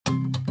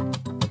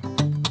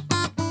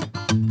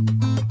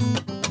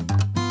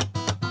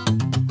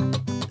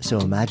So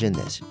imagine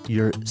this.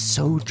 You're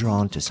so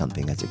drawn to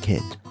something as a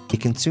kid.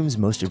 It consumes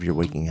most of your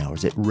waking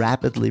hours. It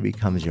rapidly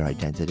becomes your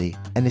identity.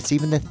 And it's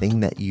even the thing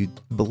that you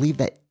believe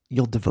that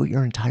you'll devote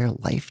your entire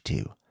life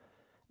to.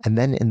 And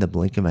then in the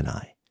blink of an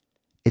eye,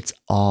 it's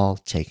all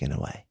taken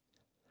away.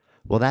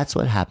 Well, that's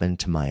what happened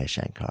to Maya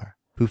Shankar,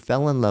 who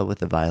fell in love with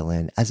the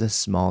violin as a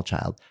small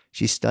child.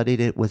 She studied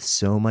it with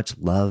so much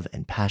love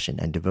and passion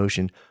and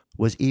devotion,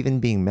 was even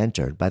being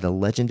mentored by the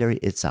legendary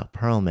Itzhak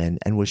Perlman,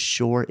 and was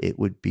sure it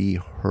would be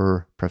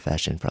her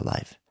profession for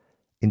life,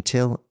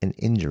 until an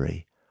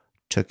injury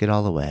took it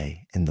all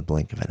away in the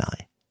blink of an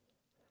eye.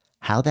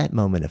 How that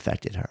moment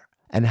affected her,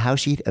 and how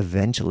she'd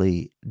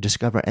eventually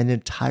discover an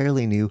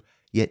entirely new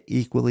yet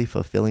equally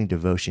fulfilling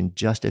devotion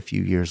just a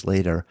few years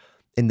later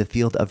in the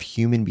field of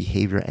human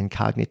behavior and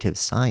cognitive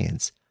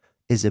science,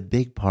 is a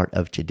big part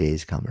of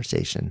today's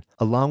conversation,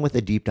 along with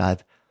a deep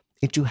dive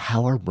into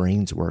how our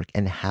brains work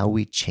and how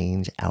we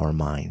change our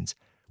minds,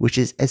 which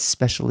is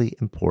especially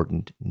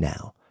important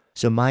now.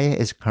 So Maya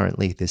is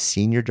currently the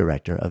Senior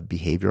Director of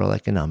Behavioral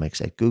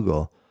Economics at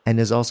Google and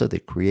is also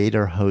the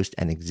creator, host,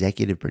 and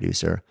executive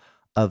producer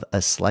of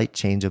A Slight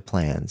Change of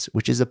Plans,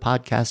 which is a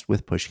podcast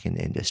with Pushkin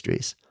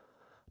Industries.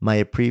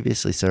 Maya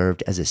previously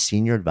served as a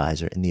senior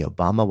advisor in the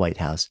Obama White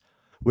House,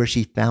 where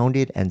she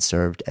founded and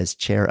served as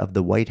chair of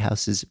the White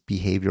House's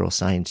behavioral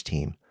science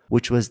team,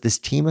 which was this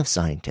team of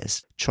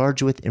scientists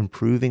charged with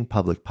improving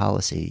public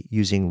policy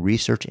using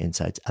research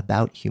insights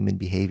about human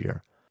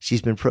behavior.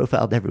 She's been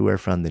profiled everywhere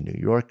from The New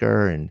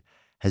Yorker and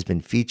has been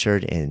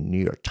featured in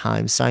New York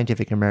Times,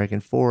 Scientific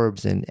American,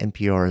 Forbes, and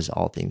NPR's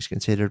All Things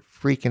Considered,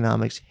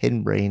 Freakonomics,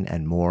 Hidden Brain,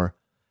 and more.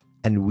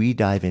 And we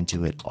dive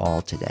into it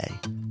all today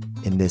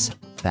in this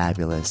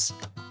fabulous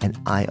and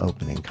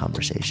eye-opening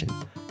conversation.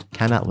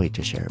 Cannot wait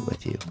to share it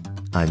with you.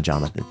 I'm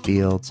Jonathan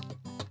Fields,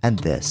 and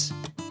this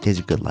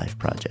is Good Life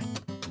Project.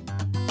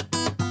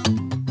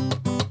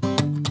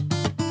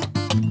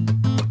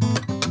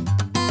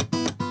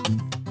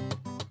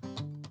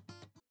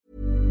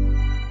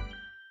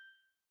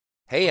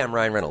 Hey, I'm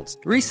Ryan Reynolds.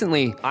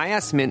 Recently, I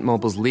asked Mint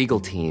Mobile's legal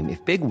team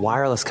if big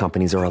wireless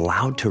companies are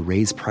allowed to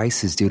raise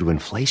prices due to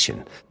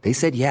inflation. They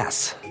said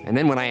yes. And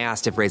then when I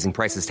asked if raising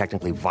prices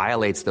technically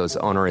violates those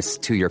onerous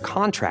two-year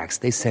contracts,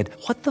 they said,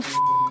 "What the f***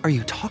 are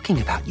you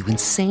talking about, you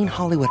insane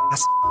Hollywood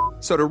ass?"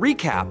 So to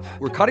recap,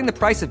 we're cutting the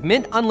price of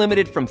Mint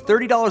Unlimited from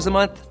 $30 a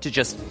month to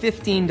just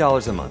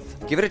 $15 a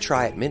month. Give it a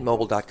try at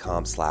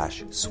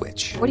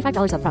mintmobile.com/switch.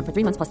 $45 up front for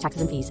 3 months plus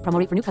taxes and fees. Promo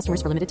rate for new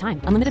customers for limited time.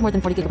 Unlimited more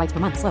than 40 gigabytes per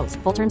month. Slows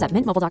full terms at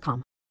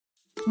mintmobile.com.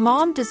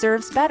 Mom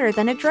deserves better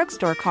than a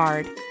drugstore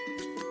card.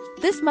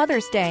 This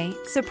Mother's Day,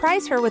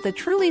 surprise her with a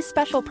truly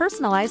special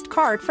personalized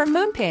card from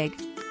Moonpig.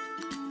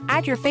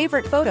 Add your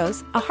favorite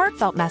photos, a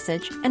heartfelt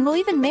message, and we'll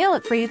even mail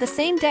it for you the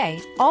same day,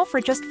 all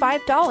for just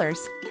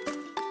 $5.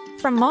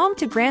 From mom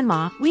to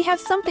grandma, we have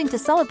something to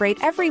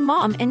celebrate every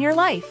mom in your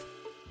life.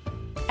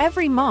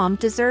 Every mom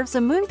deserves a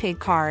Moonpig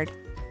card.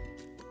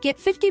 Get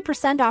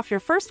 50% off your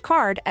first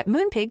card at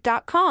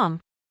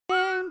moonpig.com.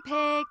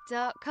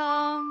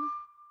 Moonpig.com.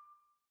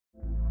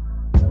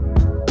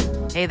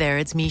 Hey there,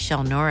 it's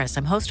Michelle Norris.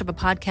 I'm host of a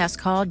podcast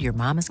called Your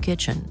Mama's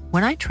Kitchen.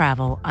 When I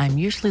travel, I'm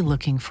usually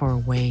looking for a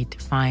way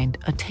to find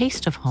a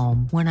taste of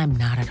home when I'm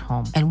not at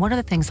home. And one of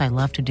the things I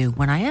love to do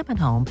when I am at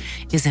home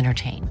is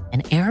entertain.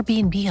 And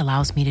Airbnb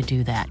allows me to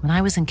do that. When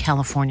I was in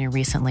California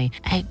recently,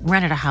 I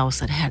rented a house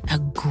that had a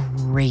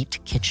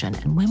great kitchen.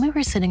 And when we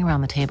were sitting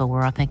around the table, we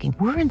were all thinking,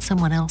 we're in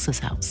someone else's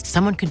house.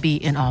 Someone could be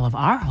in all of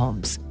our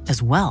homes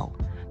as well.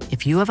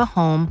 If you have a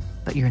home,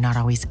 but you're not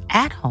always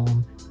at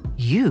home,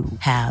 you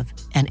have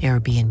an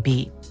Airbnb.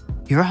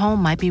 Your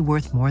home might be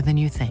worth more than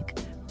you think.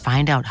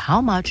 Find out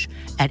how much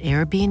at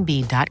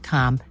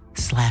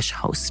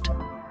airbnb.com/host.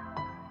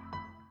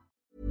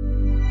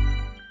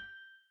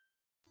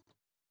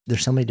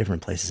 There's so many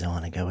different places I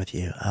want to go with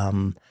you.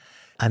 I'm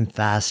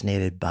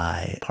fascinated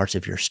by parts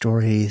of your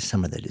story,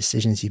 some of the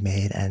decisions you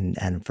made,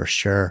 and for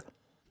sure,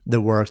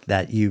 the work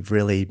that you've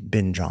really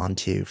been drawn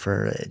to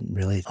for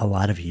really a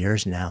lot of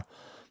years now.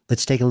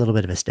 Let's take a little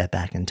bit of a step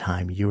back in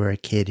time. You were a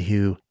kid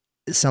who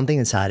something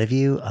inside of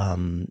you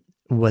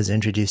was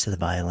introduced to the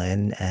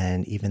violin,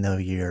 and even though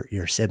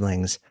your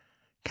siblings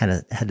kind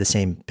of had the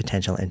same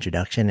potential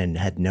introduction and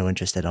had no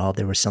interest at all,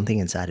 there was something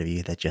inside of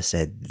you that just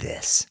said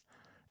this.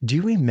 Do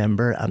you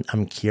remember?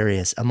 I'm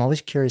curious. I'm always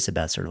curious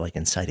about sort of like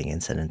inciting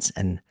incidents,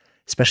 and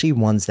especially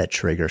ones that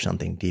trigger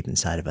something deep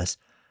inside of us.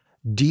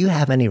 Do you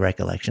have any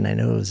recollection? I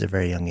know it was a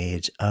very young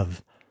age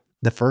of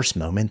the first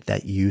moment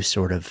that you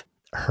sort of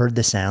heard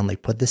the sound,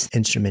 like put this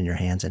instrument in your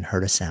hands and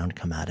heard a sound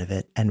come out of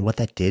it, and what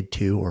that did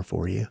to or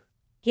for you?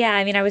 Yeah,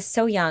 I mean, I was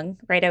so young,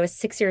 right? I was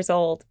 6 years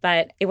old,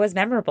 but it was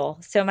memorable.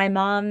 So my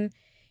mom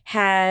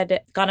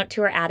had gone up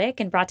to her attic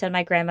and brought down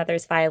my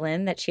grandmother's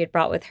violin that she had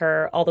brought with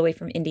her all the way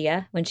from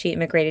India when she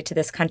immigrated to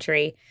this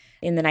country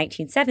in the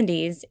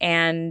 1970s.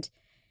 And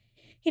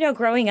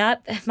Growing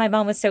up, my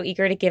mom was so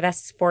eager to give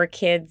us four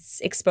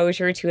kids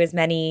exposure to as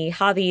many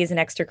hobbies and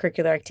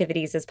extracurricular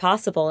activities as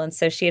possible. And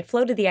so she had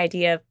floated the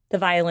idea of the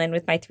violin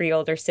with my three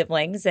older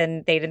siblings,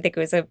 and they didn't think it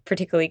was a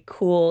particularly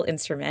cool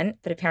instrument,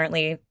 but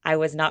apparently I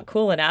was not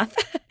cool enough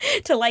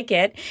to like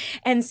it.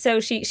 And so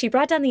she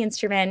brought down the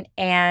instrument,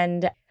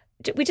 and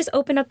we just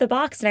opened up the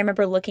box. And I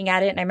remember looking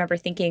at it, and I remember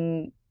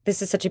thinking,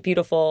 this is such a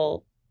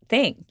beautiful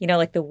thing.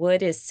 Like the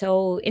wood is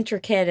so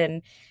intricate,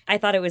 and I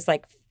thought it was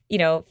like,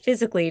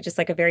 physically just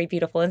like a very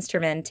beautiful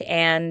instrument.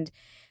 And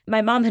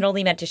my mom had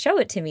only meant to show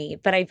it to me,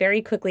 but I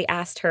very quickly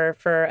asked her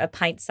for a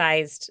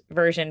pint-sized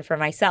version for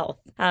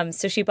myself.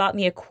 So she bought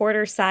me a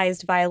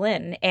quarter-sized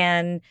violin,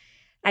 and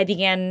I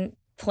began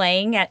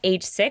playing at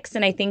age 6.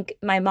 And I think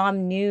my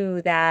mom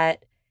knew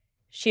that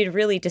she had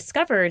really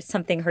discovered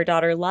something her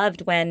daughter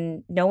loved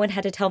when no one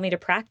had to tell me to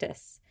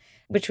practice,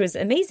 which was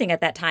amazing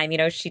at that time.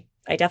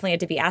 I definitely had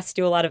to be asked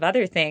to do a lot of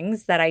other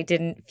things that I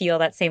didn't feel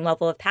that same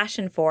level of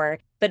passion for.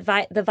 But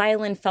the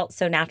violin felt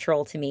so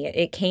natural to me.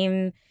 It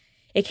came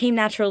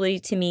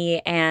naturally to me,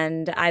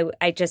 and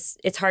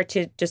it's hard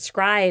to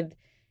describe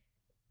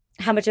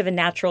how much of a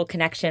natural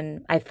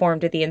connection I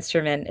formed with the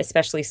instrument,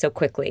 especially so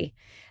quickly.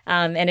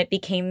 And it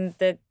became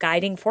the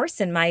guiding force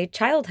in my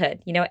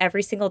childhood.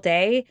 Every single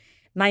day,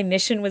 my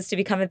mission was to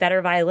become a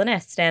better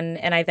violinist,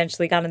 and I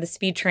eventually got on the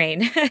speed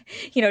train,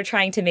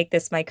 trying to make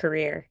this my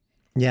career.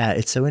 Yeah,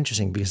 it's so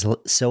interesting because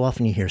so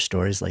often you hear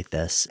stories like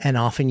this, and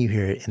often you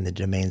hear it in the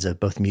domains of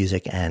both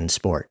music and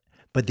sport.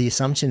 But the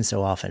assumption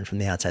so often from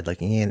the outside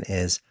looking in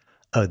is,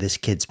 oh, this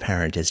kid's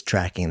parent is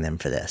tracking them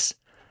for this.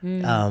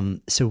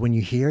 So when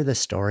you hear the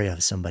story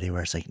of somebody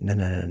where it's like,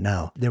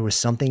 no, there was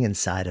something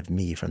inside of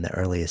me from the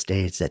earliest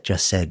age that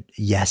just said,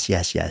 yes,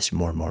 yes, yes,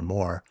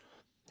 more.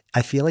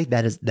 I feel like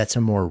that's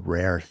a more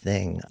rare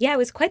thing. Yeah, it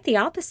was quite the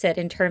opposite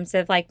in terms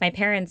of like my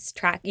parents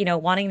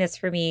wanting this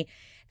for me.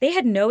 They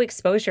had no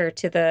exposure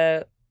to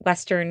the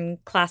Western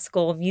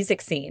classical music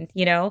scene.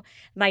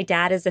 My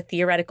dad is a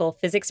theoretical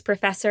physics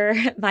professor.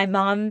 My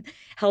mom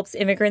helps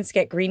immigrants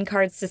get green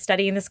cards to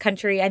study in this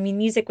country. I mean,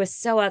 music was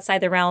so outside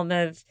the realm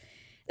of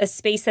a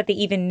space that they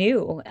even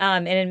knew.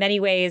 And in many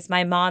ways,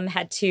 my mom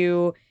had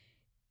to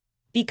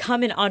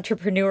become an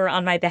entrepreneur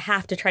on my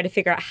behalf to try to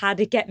figure out how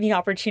to get me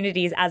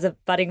opportunities as a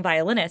budding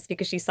violinist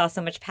because she saw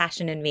so much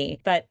passion in me.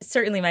 But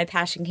certainly my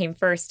passion came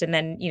first. And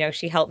then,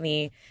 she helped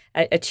me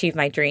achieve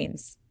my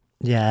dreams.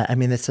 Yeah, I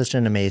mean, that's such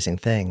an amazing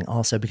thing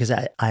also because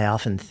I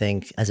often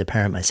think as a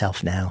parent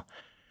myself now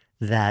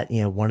that,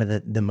 one of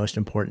the most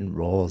important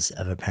roles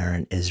of a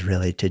parent is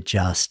really to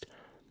just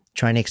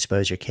try and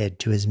expose your kid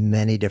to as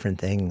many different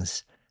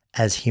things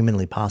as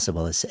humanly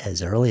possible,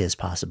 as early as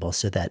possible,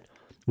 so that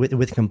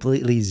with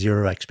completely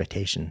zero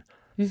expectation,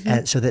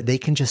 and so that they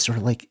can just sort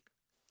of like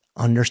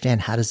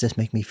understand, how does this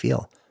make me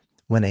feel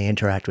when I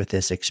interact with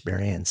this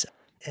experience?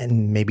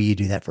 And maybe you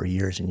do that for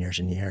years and years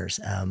and years.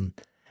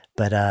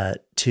 But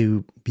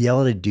to be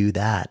able to do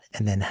that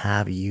and then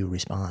have you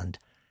respond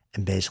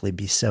and basically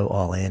be so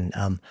all in.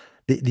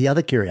 The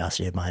other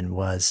curiosity of mine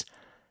was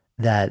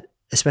that,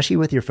 especially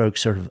with your folks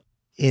sort of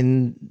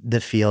in the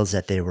fields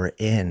that they were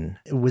in,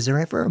 was there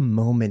ever a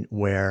moment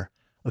where,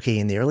 okay,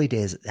 in the early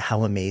days,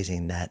 how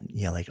amazing that,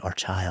 like our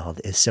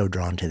child is so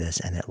drawn to this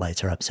and it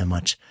lights her up so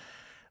much.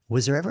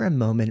 Was there ever a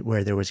moment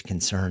where there was a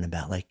concern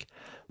about like,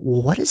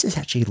 well, what does this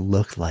actually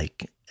look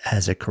like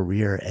as a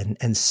career?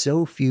 And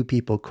so few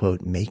people,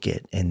 quote, make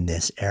it in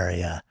this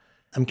area.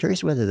 I'm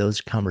curious whether those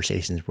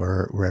conversations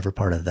were ever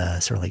part of the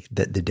sort of like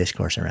the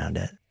discourse around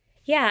it.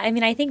 Yeah, I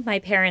mean, I think my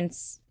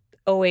parents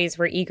always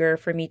were eager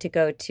for me to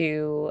go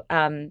to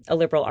a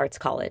liberal arts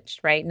college,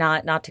 right?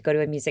 Not to go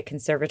to a music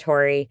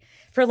conservatory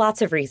for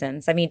lots of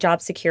reasons. I mean,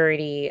 job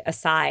security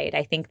aside,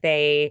 I think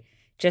they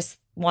just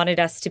wanted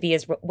us to be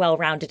as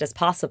well-rounded as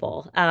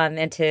possible,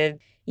 and to,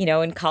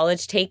 in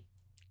college, take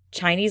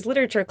Chinese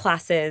literature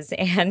classes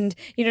and,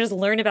 just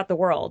learn about the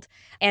world.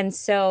 And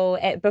so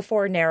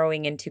before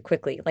narrowing in too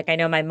quickly, like I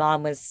know my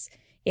mom was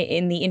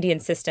in the Indian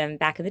system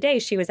back in the day,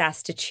 she was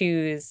asked to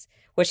choose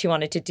what she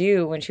wanted to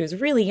do when she was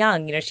really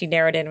young. She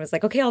narrowed in and was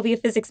like, okay, I'll be a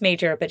physics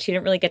major, but she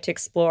didn't really get to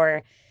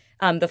explore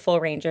the full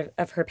range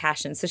of her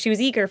passions. So she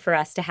was eager for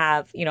us to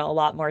have, a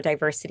lot more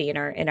diversity in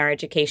our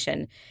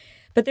education.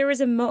 But there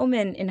was a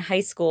moment in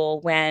high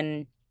school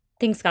when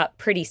things got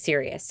pretty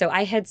serious. So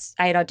I had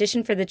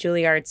auditioned for the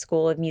Juilliard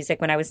School of Music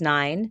when I was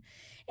 9.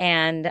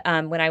 And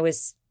when I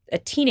was a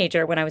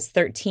teenager, when I was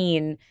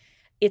 13,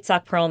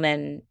 Itzhak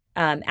Perlman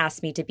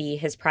asked me to be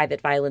his private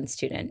violin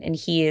student. And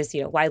he is,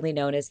 widely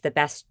known as the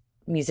best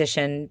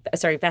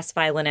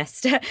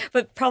violinist,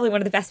 but probably one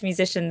of the best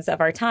musicians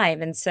of our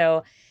time. And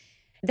so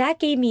that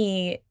gave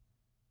me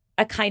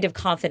a kind of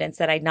confidence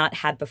that I'd not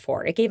had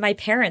before. It gave my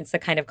parents a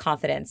kind of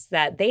confidence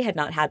that they had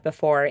not had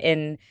before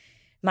in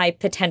my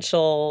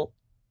potential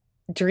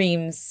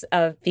dreams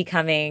of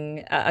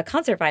becoming a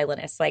concert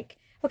violinist. Like,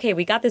 okay,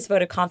 we got this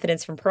vote of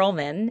confidence from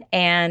Perlman,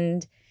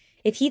 and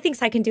if he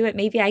thinks I can do it,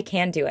 maybe I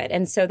can do it.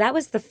 And so that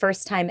was the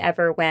first time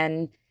ever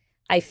when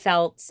I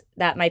felt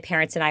that my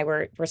parents and I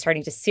were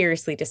starting to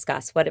seriously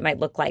discuss what it might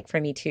look like for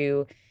me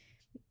to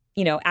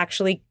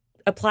actually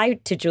apply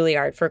to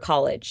Juilliard for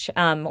college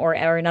or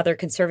another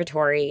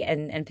conservatory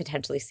and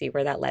potentially see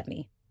where that led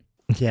me.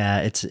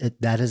 Yeah,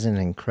 that is an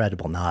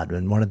incredible nod,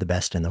 and one of the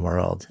best in the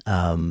world.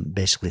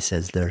 Basically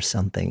says there's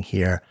something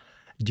here.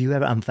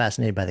 I'm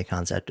fascinated by the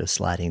concept of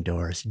sliding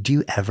doors. Do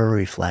you ever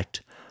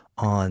reflect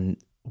on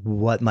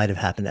what might have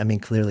happened? I mean,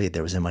 clearly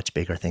there was a much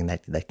bigger thing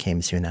that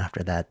came soon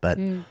after that, but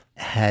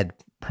had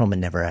Perlman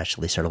never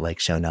actually sort of like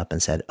shown up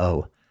and said,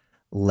 oh,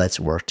 let's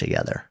work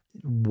together,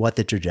 what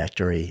the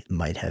trajectory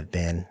might have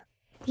been?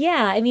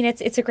 Yeah, I mean,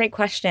 it's a great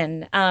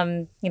question.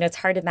 It's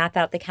hard to map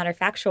out the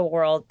counterfactual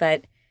world,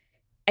 but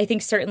I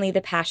think certainly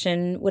the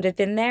passion would have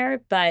been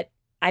there, but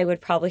I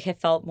would probably have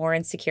felt more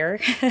insecure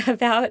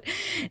about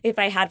if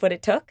I had what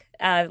it took.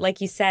 Like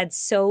you said,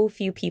 so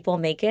few people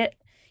make it.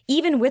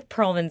 Even with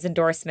Perlman's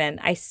endorsement,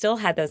 I still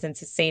had those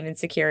same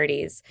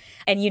insecurities.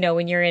 And,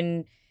 when you're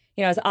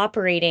I was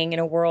operating in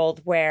a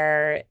world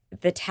where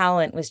the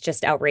talent was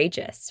just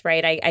outrageous,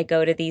 right? I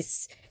go to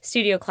these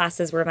studio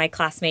classes where my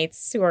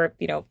classmates who are,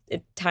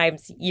 at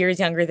times years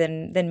younger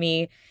than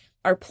me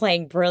are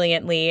playing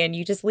brilliantly, and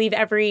you just leave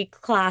every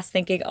class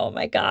thinking, oh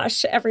my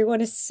gosh, everyone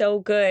is so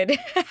good.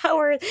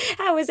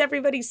 How is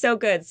everybody so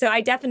good? So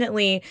I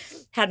definitely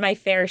had my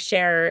fair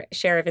share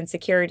of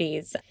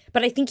insecurities,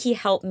 but I think he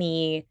helped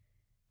me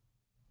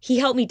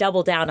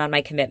double down on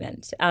my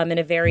commitment in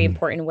a very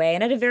important way,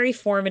 and at a very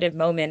formative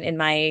moment in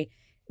my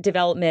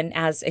development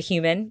as a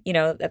human,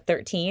 at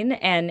 13,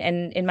 and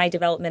in my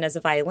development as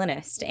a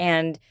violinist.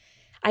 And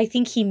I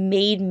think he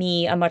made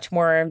me a much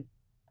more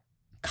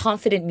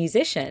confident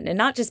musician. And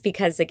not just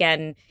because,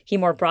 again, he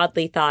more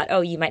broadly thought,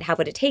 oh, you might have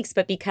what it takes,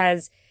 but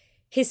because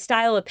his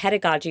style of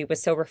pedagogy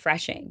was so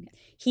refreshing.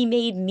 He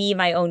made me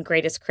my own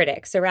greatest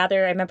critic. So I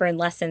remember in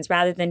lessons,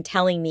 rather than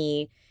telling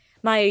me,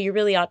 Maya, you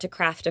really ought to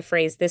craft a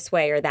phrase this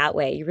way or that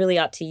way, you really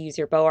ought to use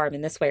your bow arm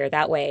in this way or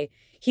that way,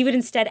 he would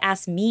instead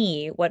ask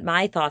me what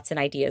my thoughts and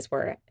ideas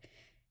were.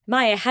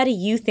 Maya, how do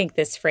you think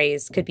this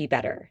phrase could be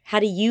better? How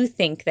do you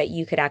think that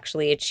you could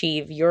actually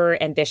achieve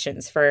your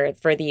ambitions for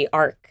the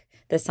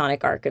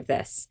sonic arc of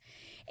this?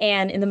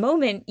 And in the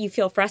moment, you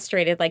feel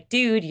frustrated, like,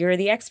 dude, you're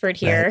the expert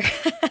here.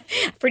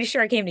 Right. Pretty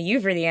sure I came to you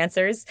for the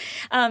answers.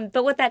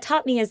 But what that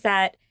taught me is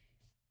that,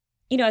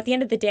 at the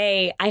end of the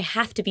day, I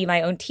have to be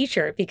my own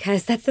teacher,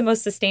 because that's the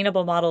most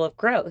sustainable model of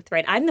growth,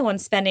 right? I'm the one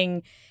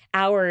spending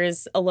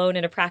hours alone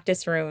in a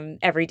practice room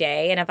every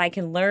day. And if I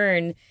can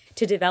learn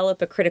to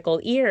develop a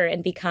critical ear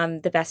and become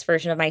the best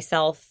version of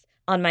myself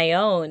on my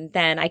own,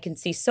 then I can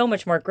see so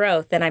much more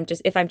growth than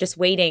if I'm just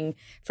waiting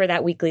for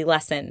that weekly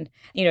lesson,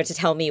 to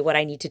tell me what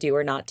I need to do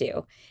or not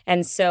do.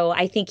 And so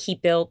I think he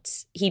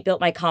built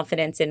my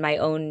confidence in my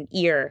own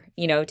ear,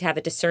 to have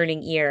a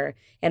discerning ear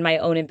and my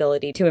own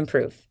ability to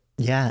improve.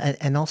 Yeah.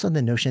 And also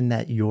the notion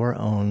that your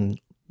own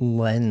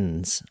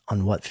lens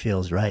on what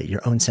feels right,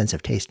 your own sense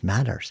of taste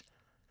matters.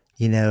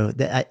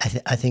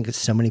 I think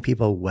so many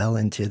people well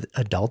into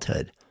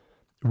adulthood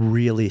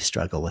really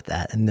struggle with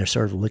that. And they're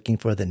sort of looking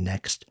for the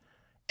next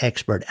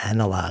expert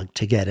analog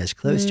to get as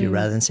close to,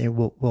 rather than saying,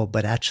 well,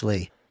 but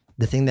actually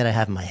the thing that I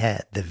have in my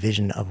head, the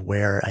vision of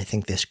where I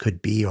think this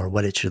could be or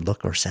what it should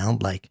look or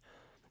sound like,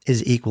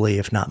 is equally,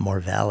 if not more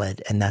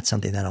valid. And that's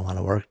something that I want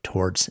to work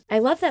towards. I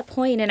love that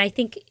point. And I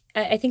think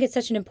it's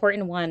such an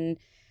important one.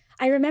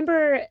 I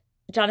remember,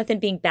 Jonathan,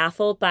 being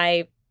baffled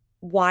by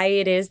why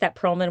it is that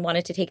Perlman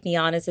wanted to take me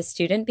on as a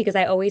student, because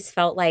I always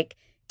felt like,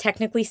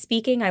 technically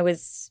speaking, I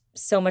was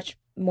so much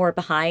more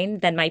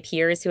behind than my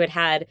peers who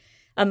had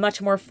a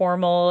much more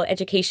formal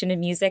education in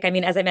music. I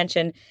mean, as I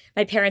mentioned,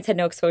 my parents had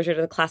no exposure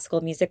to the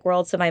classical music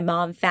world. So my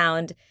mom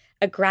found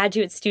a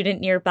graduate student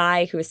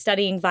nearby who was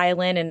studying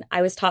violin, and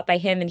I was taught by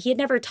him, and he had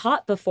never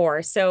taught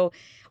before. So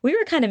we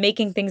were kind of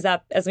making things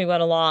up as we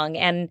went along.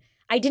 And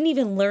I didn't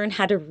even learn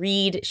how to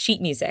read sheet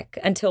music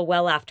until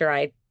well after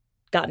I'd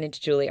gotten into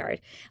Juilliard.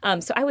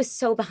 So I was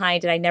so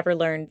behind, and I never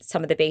learned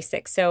some of the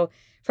basics. So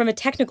from a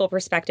technical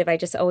perspective, I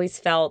just always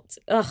felt,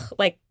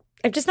 like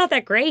I'm just not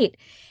that great.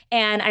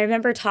 And I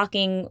remember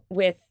talking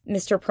with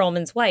Mr.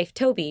 Perlman's wife,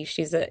 Toby.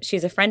 She's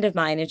a friend of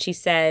mine. And she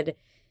said,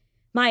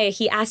 Maya,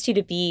 he asked you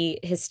to be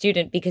his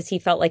student because he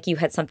felt like you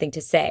had something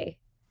to say.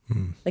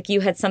 Like you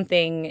had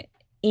something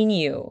in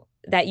you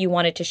that you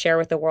wanted to share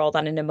with the world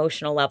on an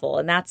emotional level.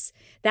 And that's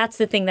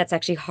the thing that's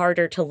actually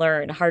harder to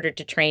learn, harder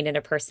to train in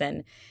a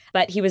person.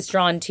 But he was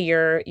drawn to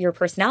your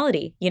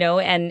personality,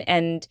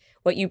 and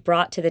what you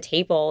brought to the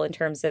table in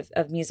terms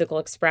of musical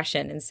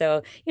expression. And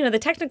so, the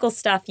technical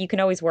stuff you can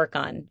always work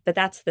on, but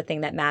that's the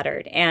thing that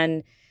mattered.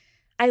 And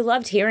I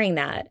loved hearing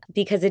that,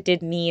 because it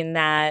did mean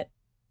that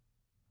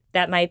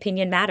my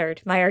opinion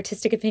mattered, my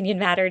artistic opinion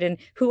mattered, and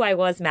who I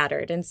was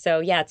mattered. And so,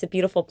 yeah, it's a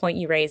beautiful point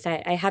you raised.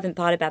 I haven't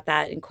thought about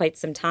that in quite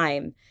some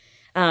time.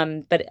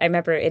 But I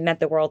remember it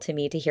meant the world to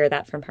me to hear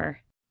that from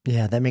her.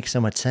 Yeah, that makes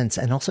so much sense.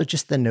 And also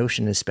just the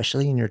notion,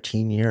 especially in your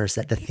teen years,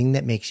 that the thing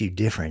that makes you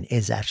different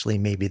is actually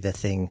maybe the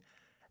thing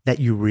that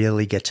you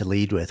really get to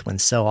lead with, when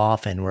so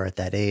often we're at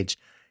that age,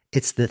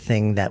 it's the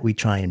thing that we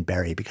try and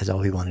bury because all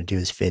we want to do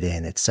is fit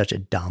in. It's such a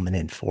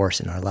dominant force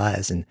in our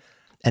lives. And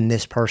And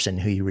this person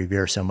who you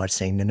revere so much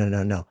saying, no, no,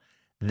 no, no,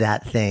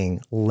 that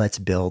thing, let's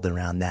build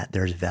around that.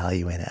 There's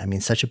value in it. I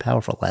mean, such a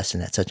powerful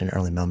lesson at such an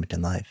early moment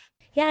in life.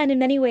 Yeah. And in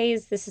many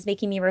ways, this is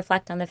making me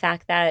reflect on the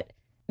fact that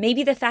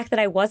maybe the fact that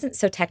I wasn't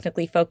so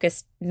technically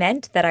focused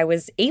meant that I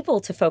was able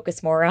to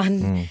focus more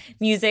on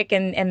music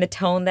and the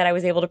tone that I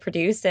was able to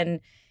produce and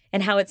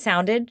how it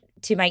sounded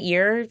to my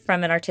ear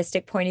from an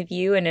artistic point of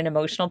view and an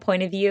emotional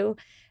point of view.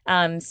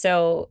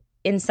 So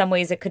in some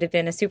ways, it could have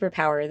been a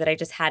superpower that I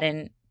just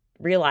hadn't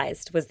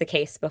realized was the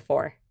case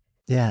before.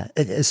 Yeah,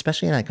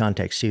 especially in that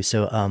context too.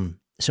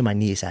 So my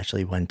niece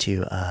actually went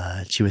to,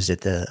 she was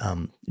at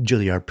the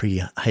Juilliard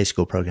pre-high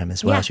school program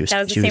as well. Yeah, that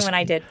was the same one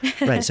I did.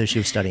 Right, so she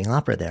was studying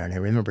opera there. And I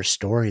remember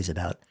stories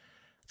about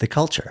the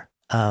culture,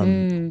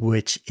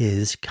 which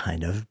is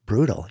kind of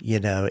brutal. You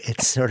know,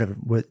 it's sort of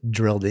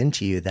drilled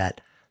into you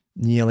that,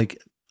 you know,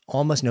 like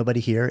almost nobody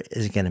here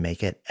is going to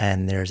make it.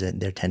 And there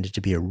tended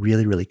to be a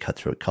really, really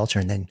cutthroat culture.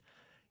 And then,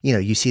 you know,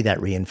 you see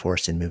that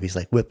reinforced in movies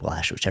like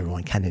Whiplash, which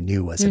everyone kind of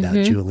knew was about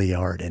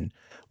Juilliard and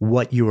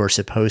what you were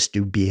supposed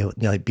to be, you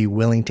know, like be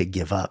willing to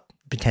give up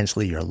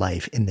potentially your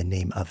life in the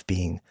name of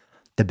being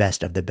the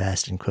best of the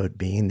best and quote,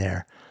 being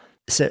there.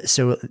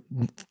 So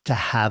to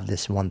have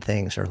this one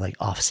thing sort of like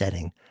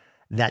offsetting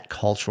that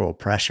cultural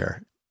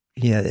pressure,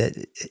 you know,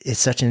 it's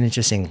such an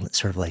interesting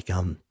sort of like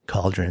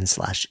cauldron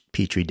 /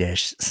 petri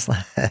dish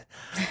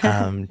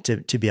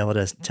to be able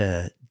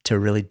to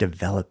really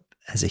develop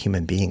as a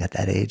human being at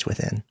that age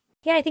within.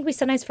 Yeah, I think we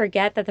sometimes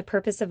forget that the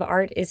purpose of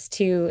art is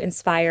to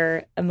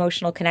inspire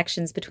emotional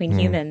connections between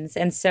humans.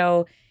 And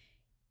so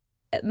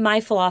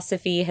my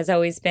philosophy has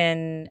always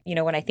been, you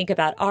know, when I think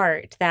about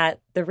art, that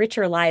the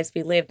richer lives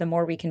we live, the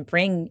more we can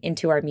bring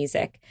into our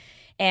music.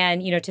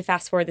 And, you know, to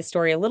fast forward the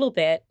story a little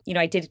bit, you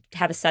know, I did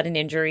have a sudden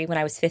injury when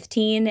I was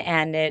 15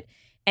 and it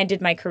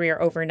ended my career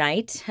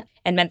overnight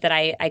and meant that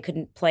I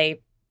couldn't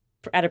play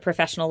at a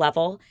professional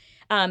level.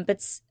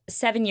 But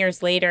 7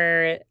 years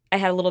later, I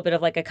had a little bit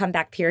of like a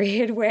comeback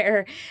period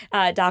where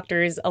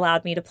doctors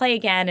allowed me to play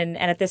again. And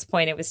at this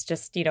point, it was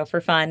just, you know,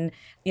 for fun.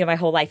 You know, my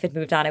whole life had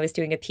moved on. I was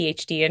doing a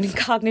PhD in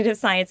cognitive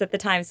science at the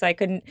time, so I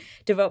couldn't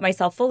devote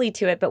myself fully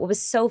to it. But what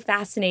was so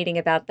fascinating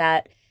about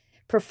that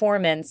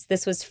performance,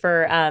 this was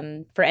for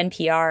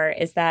NPR,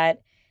 is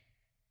that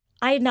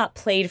I had not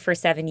played for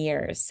 7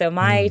 years. So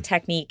my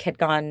technique had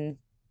gone,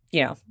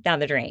 you know, down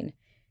the drain.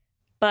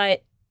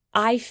 But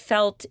I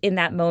felt in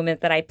that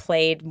moment that I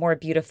played more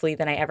beautifully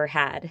than I ever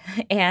had.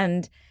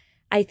 And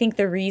I think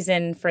the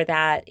reason for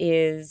that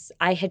is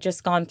I had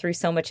just gone through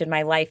so much in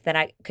my life that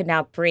I could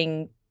now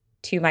bring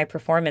to my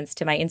performance,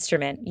 to my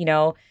instrument, you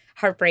know,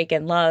 heartbreak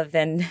and love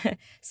and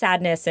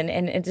sadness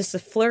and just a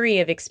flurry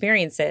of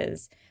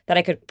experiences that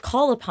I could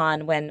call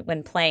upon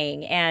when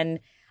playing.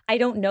 And I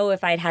don't know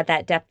if I'd had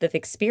that depth of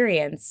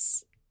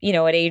experience, you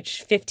know, at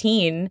age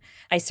 15,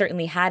 I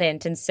certainly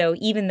hadn't. And so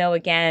even though,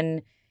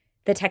 again,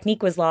 the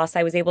technique was lost,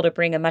 I was able to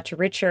bring a much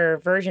richer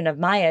version of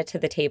Maya to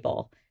the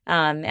table.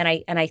 And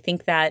I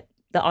think that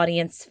the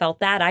audience felt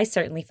that. I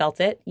certainly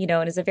felt it, you know,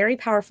 and it's a very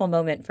powerful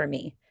moment for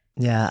me.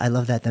 Yeah, I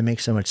love that. That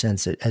makes so much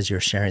sense as you're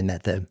sharing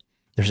that.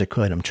 There's a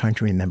quote, I'm trying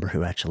to remember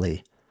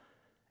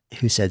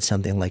who said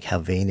something like how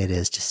vain it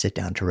is to sit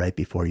down to write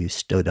before you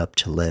stood up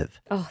to live.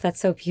 Oh, that's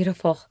so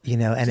beautiful. You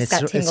know, and it's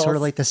sort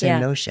of like the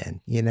same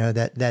notion, you know,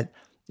 that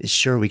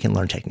sure, we can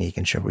learn technique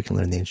and sure, we can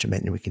learn the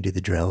instrument and we can do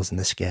the drills and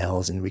the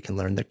scales and we can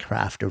learn the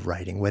craft of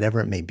writing, whatever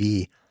it may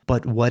be.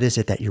 But what is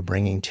it that you're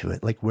bringing to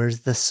it? Like,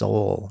 where's the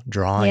soul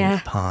drawing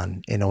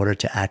upon in order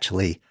to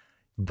actually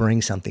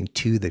bring something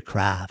to the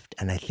craft?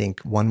 And I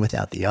think one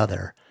without the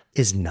other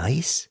is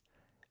nice,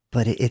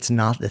 but it's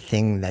not the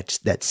thing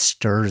that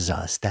stirs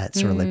us, that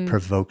sort of like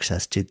provokes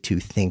us to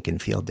think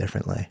and feel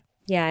differently.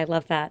 Yeah, I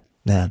love that.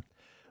 Yeah.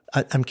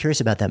 I'm curious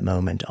about that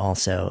moment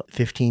also.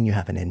 15, you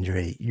have an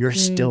injury. You're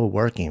still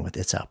working with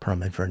Itzhak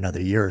Perlman for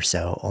another year or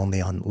so, only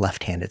on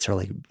left-handed,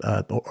 sort of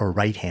like, or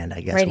right hand,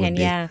 I guess. Right hand,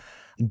 yeah.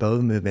 Bow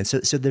movement.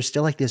 So there's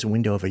still like this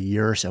window of a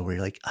year or so where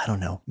you're like, I don't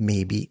know,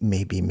 maybe.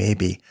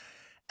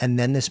 And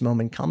then this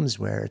moment comes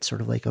where it's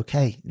sort of like,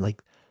 okay,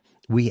 like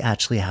we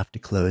actually have to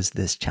close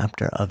this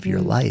chapter of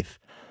your life.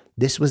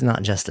 This was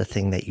not just a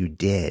thing that you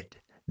did.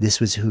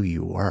 This was who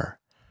you were.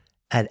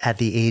 At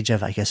the age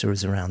of, I guess it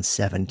was around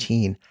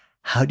 17,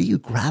 how do you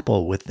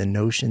grapple with the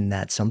notion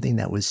that something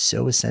that was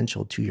so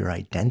essential to your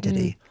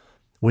identity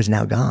was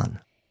now gone?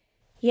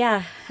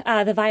 Yeah,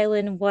 the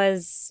violin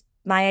was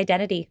my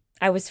identity.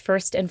 I was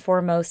first and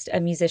foremost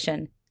a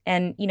musician.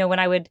 And, you know, when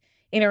I would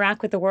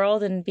interact with the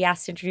world and be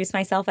asked to introduce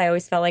myself, I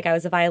always felt like I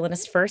was a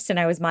violinist first and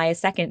I was Maya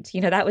second. You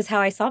know, that was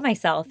how I saw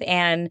myself.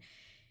 And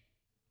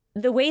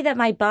the way that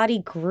my body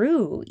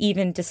grew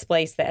even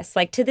displays this.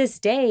 Like to this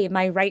day,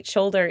 my right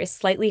shoulder is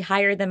slightly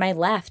higher than my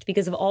left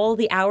because of all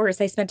the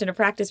hours I spent in a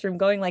practice room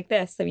going like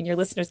this. I mean, your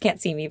listeners can't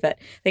see me, but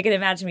they can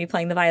imagine me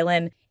playing the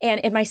violin.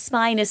 And my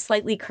spine is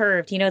slightly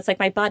curved. You know, it's like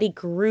my body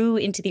grew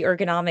into the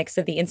ergonomics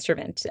of the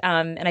instrument.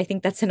 And I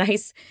think that's a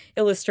nice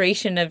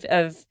illustration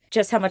of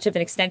just how much of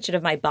an extension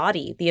of my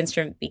body the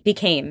instrument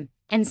became.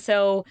 And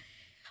so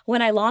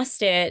when I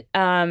lost it,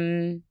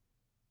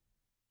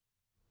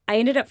 I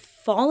ended up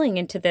falling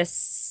into this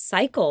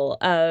cycle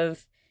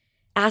of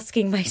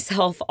asking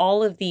myself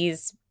all of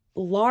these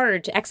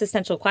large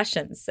existential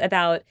questions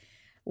about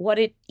what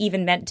it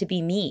even meant to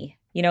be me.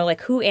 You know,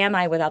 like, who am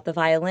I without the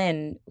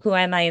violin? Who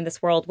am I in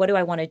this world? What do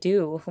I want to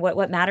do?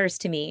 What matters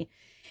to me?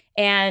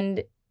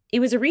 And it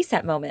was a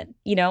reset moment.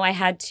 You know, I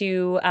had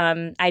to,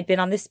 I'd been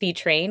on the speed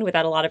train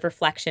without a lot of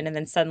reflection, and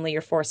then suddenly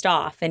you're forced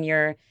off and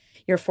you're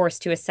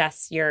forced to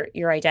assess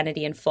your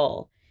identity in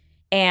full.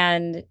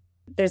 And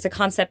there's a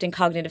concept in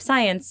cognitive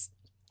science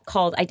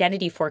called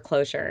identity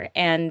foreclosure.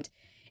 And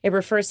it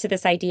refers to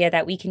this idea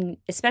that we can,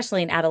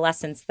 especially in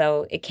adolescence,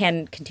 though it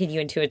can continue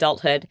into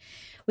adulthood,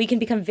 we can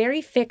become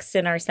very fixed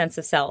in our sense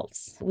of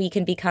selves. We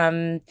can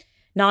become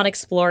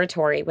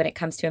non-exploratory when it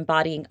comes to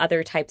embodying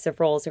other types of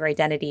roles or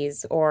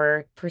identities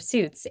or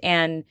pursuits.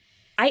 And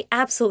I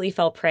absolutely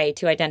fell prey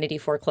to identity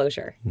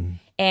foreclosure.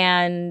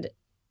 And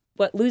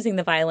what losing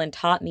the violin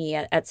taught me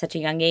at such a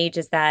young age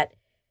is that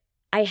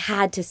I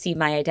had to see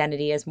my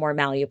identity as more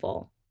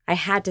malleable. I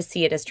had to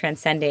see it as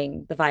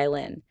transcending the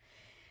violin.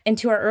 And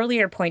to our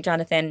earlier point,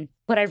 Jonathan,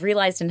 what I've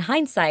realized in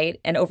hindsight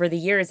and over the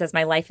years as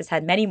my life has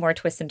had many more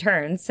twists and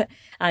turns,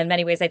 in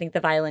many ways, I think the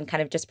violin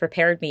kind of just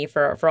prepared me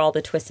for all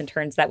the twists and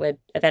turns that would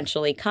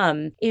eventually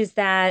come, is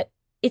that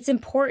it's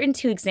important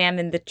to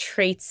examine the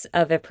traits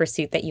of a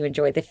pursuit that you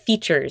enjoy, the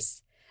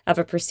features of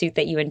a pursuit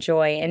that you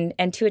enjoy,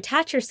 and to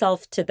attach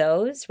yourself to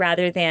those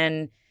rather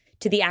than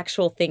to the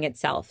actual thing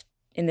itself,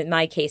 in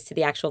my case, to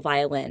the actual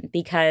violin,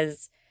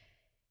 because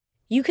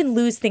you can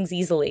lose things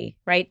easily,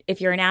 right?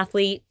 If you're an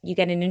athlete, you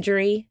get an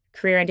injury,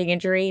 career-ending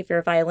injury. If you're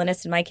a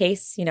violinist, in my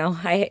case, you know,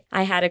 I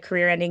had a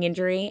career-ending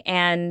injury,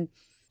 and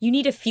you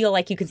need to feel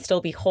like you can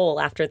still be whole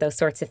after those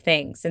sorts of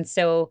things. And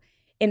so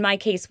in my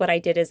case, what I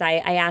did is I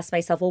asked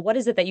myself, well, what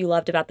is it that you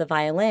loved about the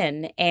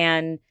violin?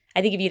 And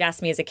I think if you'd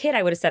asked me as a kid,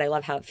 I would have said, I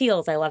love how it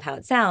feels. I love how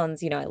it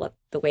sounds. You know, I love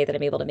the way that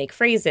I'm able to make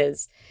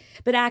phrases.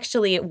 But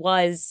actually, it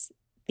was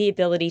the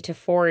ability to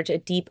forge a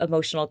deep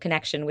emotional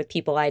connection with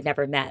people I'd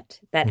never met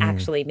that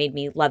actually made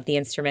me love the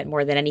instrument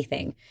more than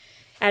anything.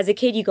 As a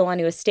kid, you go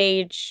onto a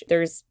stage,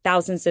 there's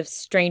thousands of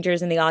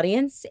strangers in the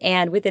audience,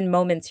 and within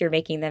moments, you're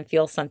making them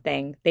feel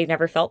something they've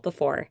never felt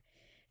before.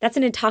 That's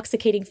an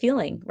intoxicating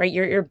feeling, right?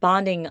 You're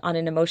bonding on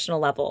an emotional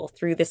level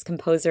through this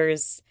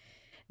composer's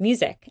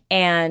music,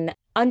 and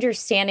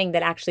understanding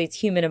that actually it's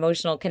human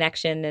emotional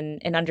connection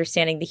and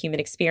understanding the human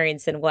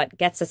experience and what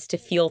gets us to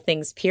feel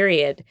things,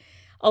 period,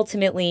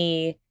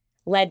 ultimately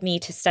led me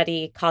to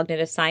study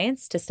cognitive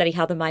science, to study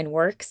how the mind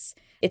works.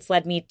 It's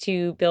led me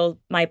to build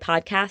my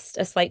podcast,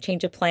 A Slight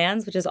Change of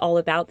Plans, which is all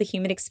about the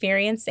human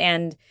experience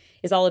and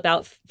is all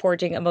about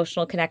forging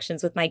emotional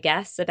connections with my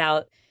guests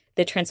about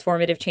the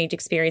transformative change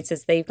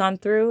experiences they've gone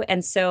through.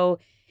 And so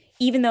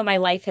even though my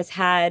life has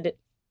had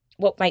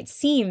what might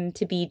seem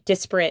to be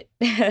disparate,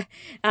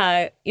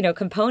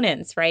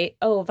 components, right?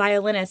 Oh,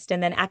 violinist,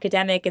 and then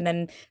academic, and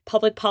then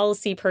public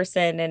policy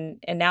person,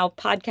 and now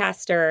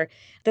podcaster.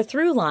 The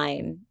through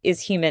line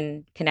is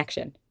human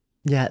connection.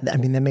 Yeah, I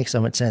mean, that makes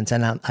so much sense.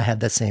 And I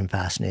have that same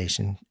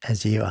fascination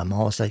as you. I'm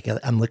almost like,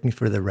 I'm looking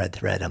for the red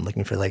thread. I'm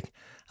looking for the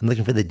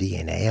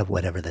DNA of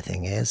whatever the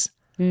thing is.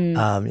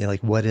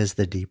 Like, what is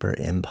the deeper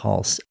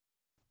impulse?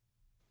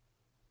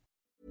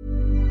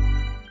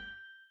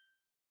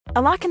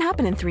 A lot can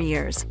happen in 3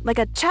 years, like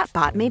a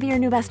chatbot may be your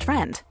new best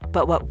friend.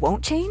 But what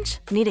won't change?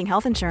 Needing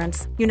health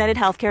insurance. United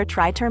Healthcare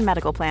Tri-Term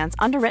Medical Plans,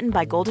 underwritten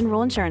by Golden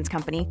Rule Insurance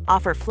Company,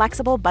 offer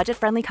flexible,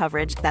 budget-friendly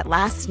coverage that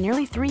lasts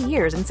nearly 3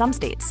 years in some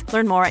states.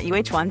 Learn more at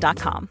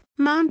UH1.com.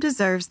 Mom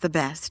deserves the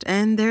best,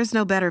 and there's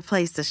no better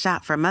place to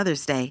shop for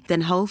Mother's Day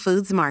than Whole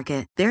Foods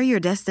Market. They're your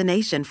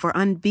destination for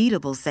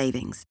unbeatable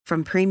savings,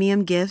 from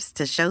premium gifts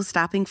to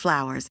show-stopping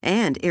flowers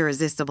and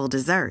irresistible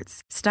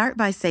desserts. Start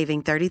by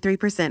saving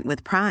 33%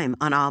 with Prime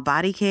on all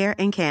body care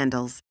and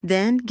candles.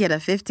 Then get a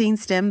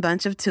 15-stem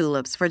bunch of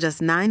tulips for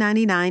just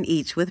 $9.99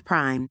 each with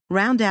Prime.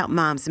 Round out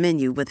Mom's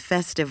menu with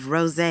festive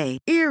rosé,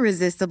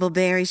 irresistible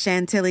berry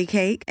chantilly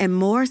cake, and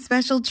more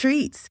special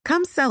treats.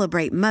 Come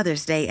celebrate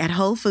Mother's Day at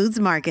Whole Foods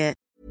Market.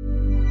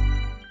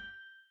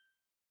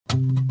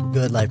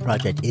 Good Life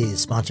Project is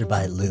sponsored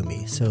by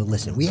Lumi. So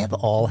listen, we have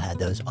all had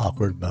those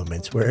awkward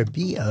moments where a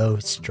BO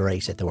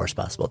strikes at the worst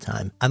possible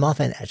time. I'm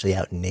often actually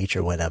out in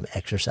nature when I'm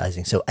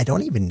exercising, so I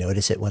don't even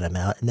notice it when I'm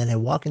out. And then I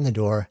walk in the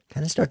door,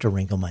 kind of start to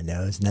wrinkle my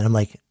nose, and then I'm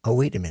like, oh,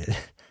 wait a minute,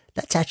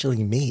 that's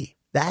actually me.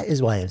 That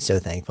is why I'm so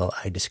thankful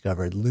I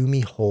discovered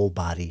Lumi Whole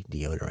Body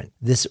Deodorant.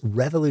 This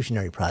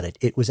revolutionary product,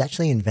 it was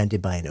actually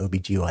invented by an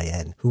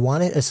OBGYN who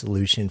wanted a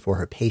solution for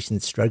her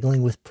patients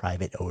struggling with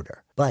private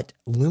odor. But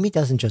Lumi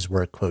doesn't just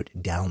work, quote,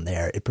 down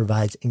there. It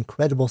provides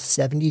incredible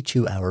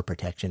 72-hour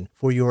protection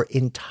for your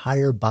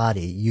entire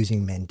body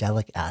using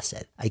mandelic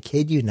acid. I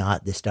kid you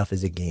not, this stuff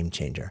is a game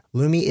changer.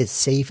 Lumi is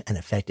safe and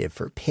effective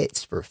for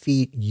pits, for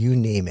feet, you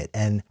name it.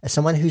 And as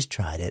someone who's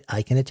tried it,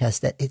 I can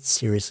attest that it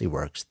seriously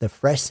works. The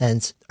fresh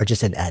scents are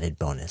just an added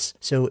bonus.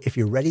 So if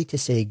you're ready to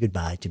say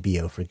goodbye to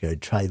BO for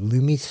good, try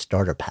Lumi's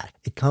Starter Pack.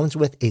 It comes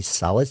with a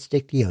solid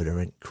stick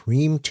deodorant,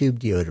 cream tube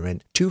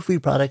deodorant, 2 free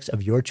products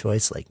of your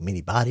choice like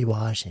mini body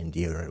wash, wash and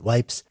deodorant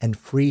wipes, and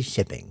free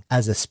shipping.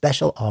 As a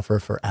special offer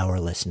for our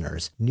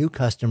listeners, new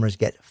customers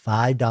get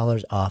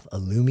 $5 off a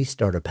Lumi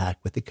starter pack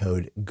with the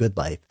code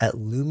GOODLIFE at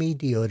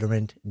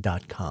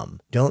LumiDeodorant.com.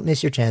 Don't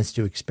miss your chance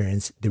to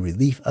experience the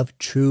relief of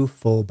true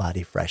full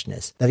body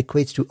freshness that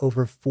equates to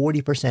over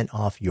 40%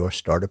 off your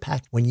starter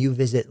pack when you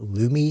visit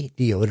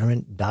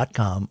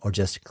LumiDeodorant.com or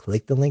just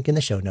click the link in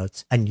the show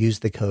notes and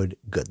use the code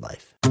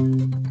GOODLIFE.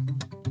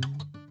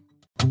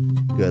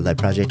 Good Life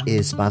Project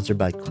is sponsored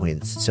by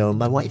Quince. So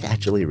my wife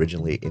actually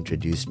originally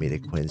introduced me to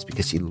Quince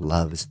because she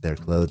loves their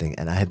clothing,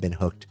 and I have been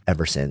hooked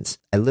ever since.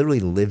 I literally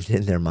lived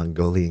in their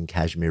Mongolian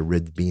cashmere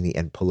ribbed beanie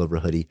and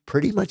pullover hoodie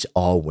pretty much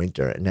all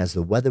winter, and as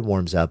the weather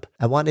warms up,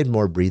 I wanted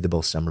more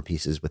breathable summer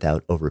pieces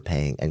without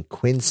overpaying, and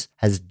Quince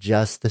has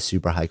just the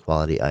super high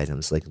quality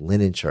items like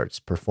linen shirts,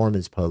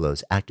 performance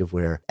polos,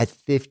 activewear at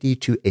 50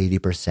 to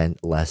 80%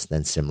 less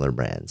than similar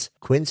brands.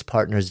 Quince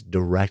partners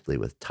directly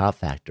with top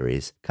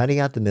factories, cutting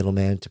out the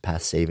middleman to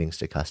pass savings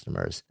to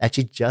customers.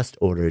 Actually just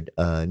ordered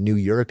a new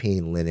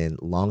European linen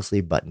long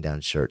sleeve button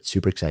down shirt.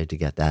 Super excited to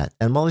get that.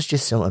 And I'm always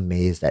just so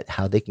amazed at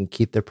how they can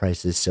keep their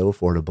prices so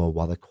affordable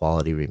while the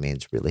quality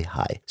remains really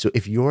high. So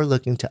if you're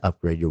looking to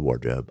upgrade your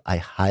wardrobe, I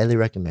highly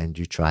recommend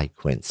you try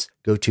Quince.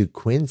 Go to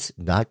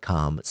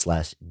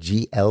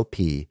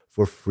quince.com/GLP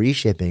for free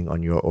shipping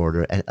on your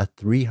order and a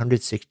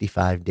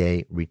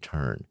 365-day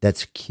return.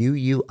 That's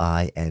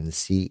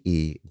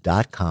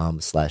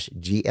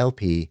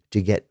QUINCE.com/GLP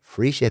to get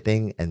free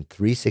shipping and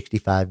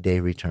 365-day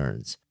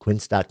returns.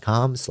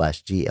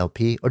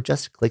 Quince.com/GLP or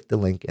just click the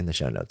link in the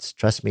show notes.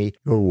 Trust me,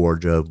 your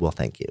wardrobe will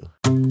thank you.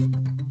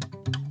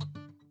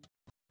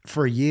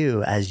 For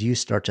you, as you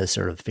start to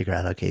sort of figure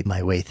out, okay,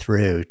 my way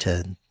through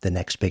to the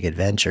next big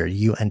adventure,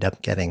 you end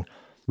up getting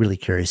really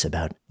curious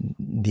about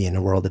the inner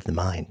world of the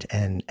mind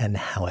and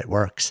how it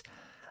works.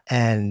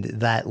 And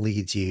that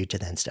leads you to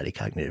then study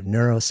cognitive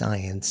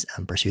neuroscience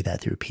and pursue that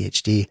through a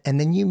PhD. And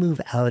then you move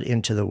out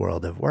into the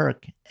world of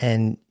work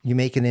and you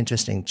make an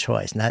interesting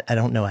choice. And I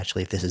don't know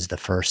actually if this is the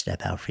first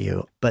step out for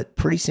you, but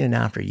pretty soon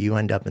after you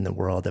end up in the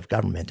world of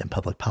government and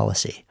public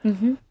policy.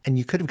 Mm-hmm. And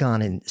you could have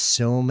gone in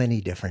so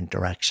many different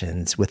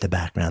directions with the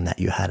background that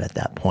you had at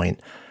that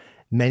point.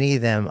 Many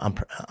of them,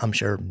 I'm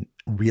sure,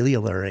 really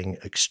alluring,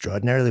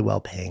 extraordinarily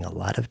well-paying, a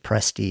lot of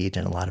prestige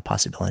and a lot of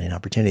possibility and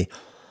opportunity.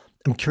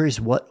 I'm curious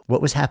what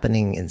was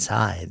happening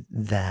inside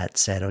that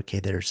said, okay,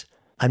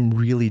 I'm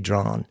really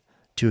drawn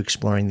to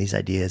exploring these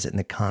ideas in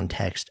the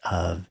context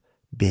of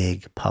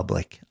big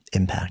public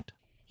impact.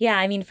 Yeah,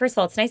 I mean, first of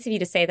all, it's nice of you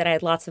to say that I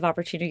had lots of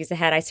opportunities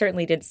ahead. I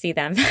certainly didn't see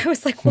them. I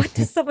was like, what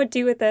does someone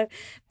do with a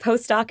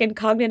postdoc in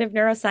cognitive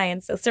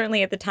neuroscience? So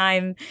certainly at the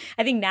time,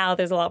 I think now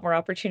there's a lot more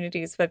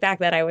opportunities. But back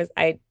then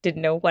I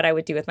didn't know what I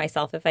would do with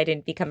myself if I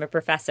didn't become a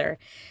professor.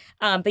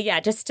 But yeah,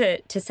 just to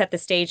set the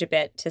stage a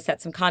bit, to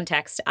set some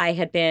context, I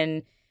had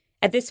been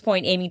at this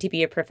point aiming to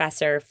be a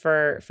professor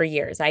for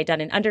years. I had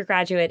done an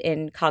undergraduate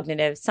in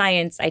cognitive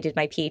science. I did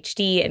my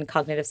PhD in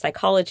cognitive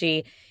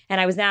psychology. And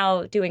I was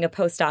now doing a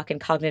postdoc in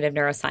cognitive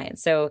neuroscience.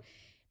 So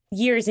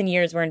years and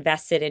years were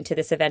invested into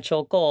this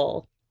eventual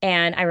goal.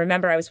 And I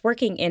remember I was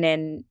working in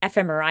an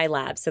fMRI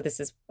lab. So this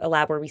is a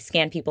lab where we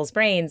scan people's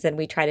brains and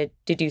we try to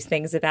deduce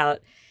things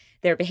about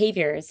their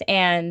behaviors.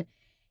 And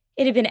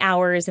it had been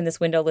hours in this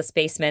windowless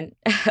basement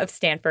of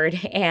Stanford.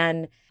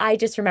 And I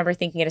just remember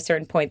thinking at a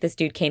certain point, this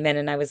dude came in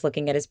and I was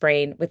looking at his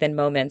brain within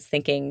moments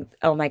thinking,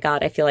 oh my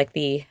God, I feel like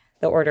the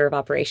order of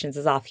operations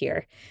is off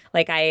here.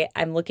 Like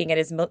I'm looking at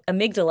his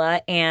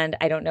amygdala and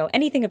I don't know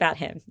anything about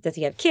him. Does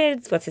he have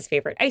kids? What's his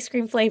favorite ice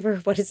cream flavor?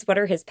 What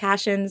are his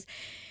passions?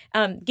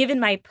 Given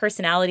my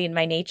personality and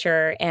my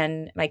nature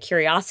and my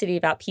curiosity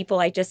about people,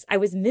 I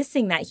was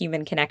missing that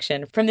human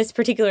connection from this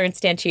particular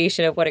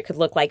instantiation of what it could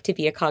look like to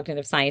be a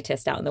cognitive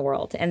scientist out in the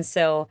world. And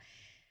so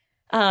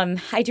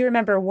I do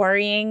remember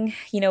worrying,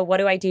 what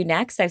do I do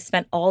next? I've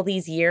spent all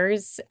these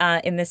years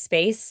in this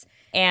space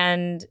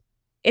and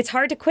it's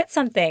hard to quit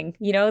something.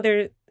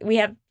 We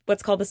have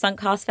what's called the sunk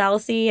cost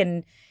fallacy,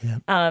 and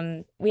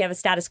we have a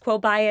status quo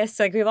bias.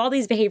 So we have all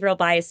these behavioral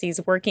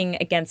biases working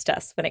against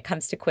us when it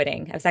comes to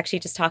quitting. I was actually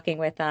just talking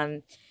with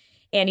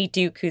Annie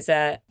Duke, who's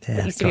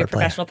used to be a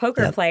professional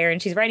poker player,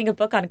 and she's writing a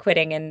book on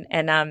quitting.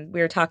 And we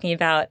were talking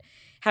about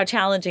how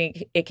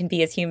challenging it can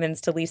be as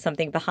humans to leave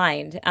something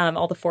behind,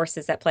 all the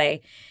forces at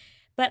play.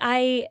 But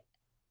I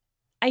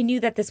knew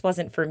that this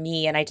wasn't for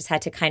me, and I just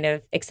had to kind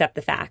of accept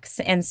the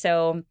facts. And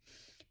so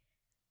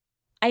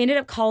I ended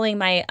up calling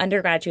my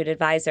undergraduate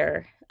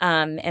advisor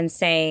and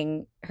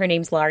saying, her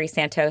name's Laurie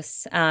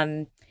Santos.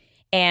 And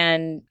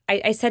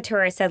I said to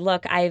her,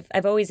 look, I've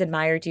always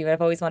admired you.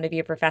 I've always wanted to be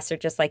a professor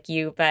just like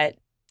you. But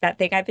that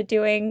thing I've been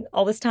doing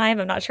all this time,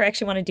 I'm not sure I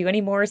actually want to do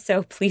anymore.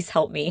 So please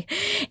help me.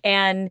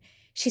 And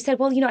she said,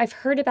 well, I've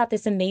heard about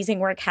this amazing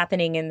work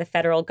happening in the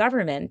federal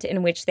government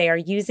in which they are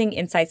using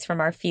insights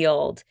from our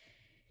field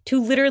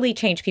to literally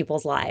change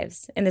people's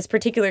lives. In this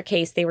particular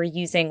case, they were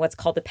using what's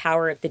called the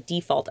power of the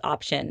default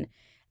option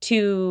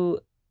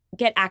to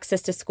get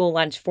access to school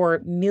lunch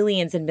for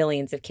millions and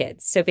millions of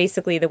kids. So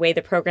basically, the way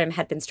the program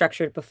had been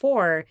structured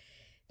before,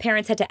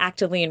 parents had to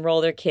actively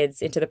enroll their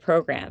kids into the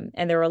program.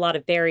 And there were a lot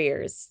of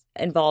barriers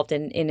involved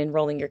in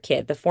enrolling your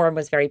kid. The form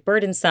was very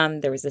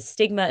burdensome. There was a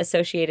stigma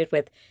associated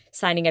with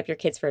signing up your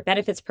kids for a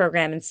benefits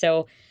program. And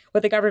so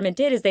what the government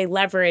did is they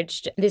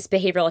leveraged this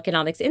behavioral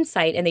economics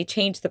insight and they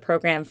changed the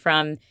program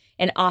from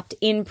an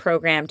opt-in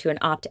program to an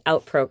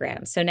opt-out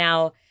program. So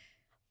now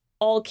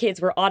all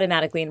kids were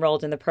automatically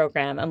enrolled in the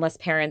program unless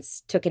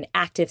parents took an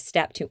active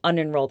step to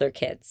unenroll their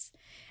kids.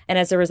 And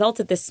as a result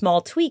of this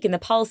small tweak in the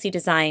policy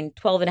design,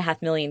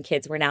 12.5 million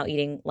kids were now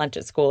eating lunch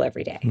at school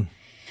every day.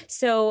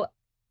 So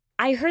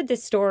I heard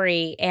this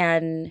story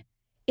and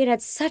it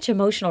had such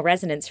emotional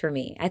resonance for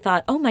me. I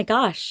thought, oh my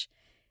gosh,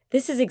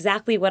 this is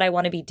exactly what I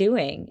want to be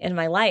doing in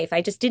my life.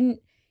 It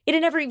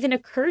had never even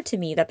occurred to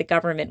me that the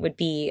government would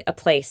be a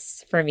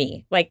place for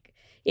me. Like,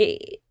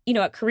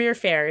 at career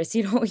fairs,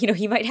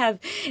 you might have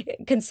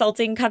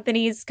consulting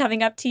companies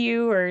coming up to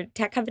you or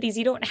tech companies.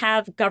 You don't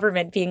have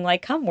government being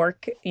like, come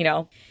work,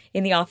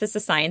 in the Office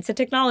of Science and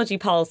Technology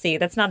Policy.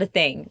 That's not a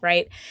thing,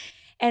 right?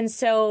 And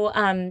so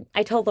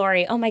I told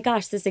Lori, oh my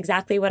gosh, this is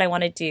exactly what I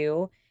want to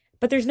do.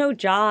 But there's no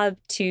job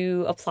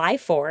to apply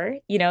for.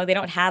 They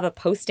don't have a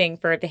posting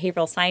for a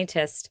behavioral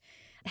scientist.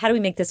 How do we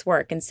make this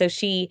work? And so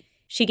she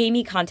gave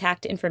me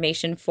contact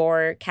information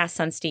for Cass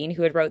Sunstein,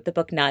 who had wrote the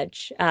book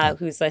Nudge,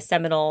 who's a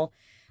seminal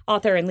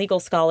author and legal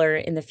scholar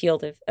in the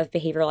field of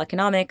behavioral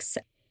economics.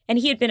 And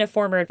he had been a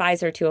former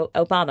advisor to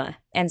Obama.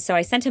 And so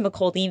I sent him a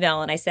cold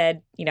email and I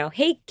said,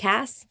 hey,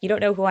 Cass, you don't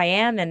know who I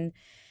am. And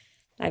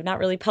I've not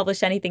really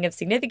published anything of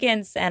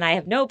significance. And I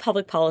have no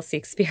public policy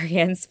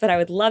experience, but I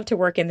would love to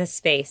work in this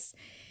space.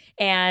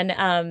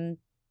 And,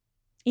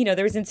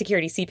 there was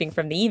insecurity seeping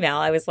from the email.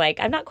 I was like,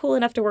 I'm not cool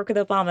enough to work with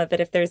Obama,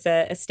 but if there's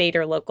a state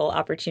or local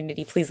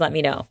opportunity, please let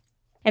me know.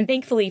 And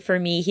thankfully for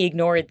me, he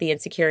ignored the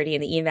insecurity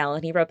in the email.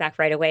 And he wrote back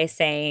right away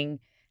saying,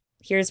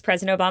 here's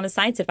President Obama's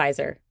science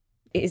advisor,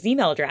 his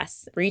email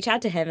address. Reach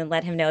out to him and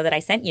let him know that I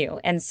sent you.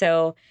 And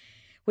so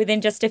within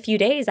just a few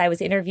days, I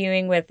was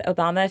interviewing with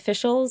Obama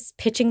officials,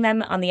 pitching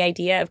them on the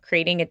idea of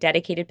creating a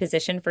dedicated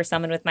position for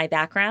someone with my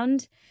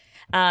background.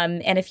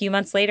 And a few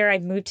months later, I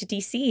moved to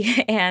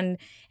DC and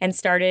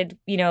started,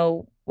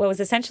 what was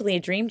essentially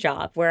a dream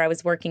job where I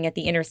was working at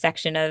the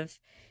intersection of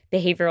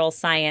behavioral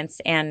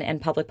science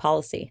and public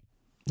policy.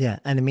 Yeah.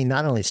 And I mean,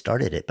 not only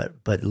started it,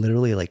 but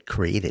literally like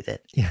created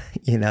it.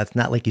 It's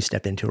not like you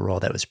stepped into a role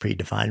that was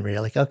predefined where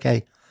you're like,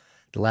 okay,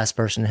 the last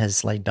person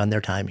has like done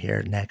their time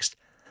here, next.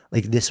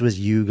 Like this was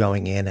you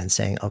going in and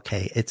saying,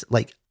 okay, it's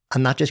like,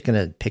 I'm not just going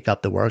to pick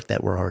up the work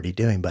that we're already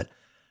doing, but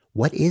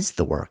what is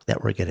the work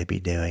that we're going to be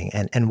doing?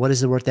 And what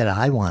is the work that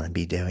I want to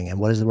be doing? And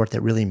what is the work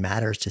that really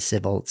matters to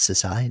civil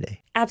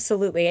society?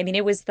 Absolutely. I mean,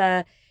 it was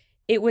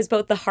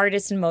both the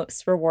hardest and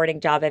most rewarding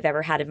job I've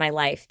ever had in my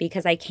life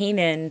because I came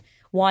in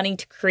wanting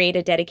to create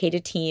a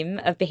dedicated team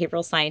of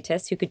behavioral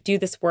scientists who could do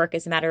this work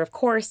as a matter of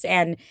course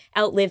and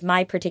outlive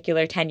my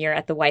particular tenure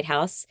at the White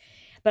House.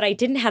 But I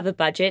didn't have a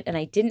budget and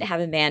I didn't have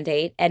a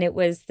mandate. And it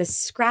was the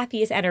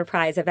scrappiest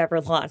enterprise I've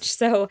ever launched.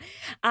 So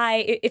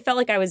it felt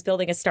like I was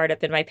building a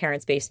startup in my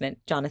parents' basement,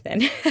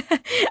 Jonathan.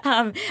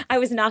 I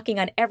was knocking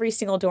on every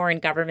single door in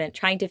government,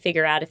 trying to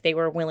figure out if they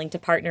were willing to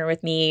partner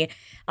with me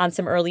on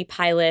some early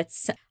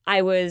pilots.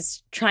 I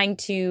was trying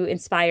to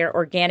inspire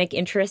organic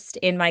interest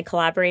in my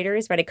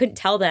collaborators, but I couldn't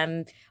tell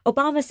them,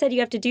 Obama said you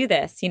have to do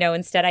this.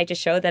 Instead, I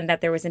just showed them that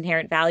there was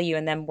inherent value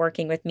in them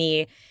working with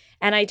me.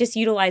 And I just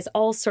utilized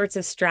all sorts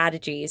of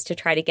strategies to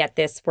try to get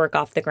this work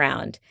off the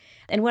ground.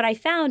 And what I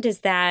found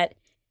is that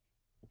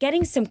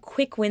getting some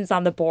quick wins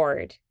on the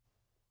board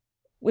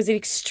was an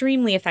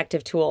extremely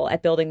effective tool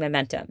at building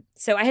momentum.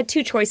 So I had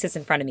two choices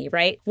in front of me,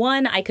 right?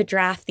 One, I could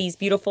draft these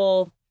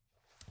beautiful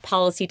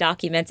policy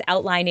documents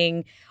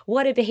outlining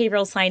what a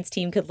behavioral science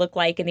team could look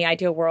like in the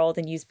ideal world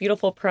and use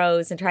beautiful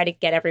prose and try to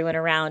get everyone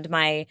around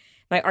my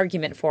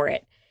argument for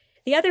it.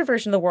 The other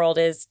version of the world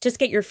is just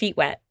get your feet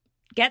wet.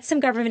 Get some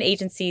government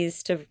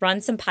agencies to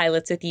run some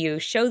pilots with you,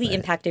 show the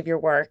impact of your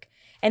work,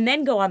 and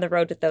then go on the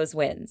road with those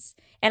wins.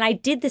 And I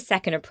did the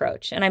second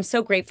approach, and I'm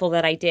so grateful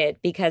that I did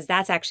because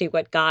that's actually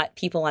what got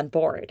people on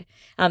board.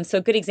 So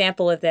a good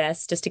example of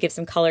this, just to give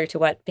some color to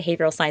what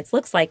behavioral science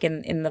looks like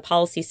in the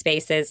policy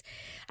space, is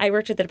I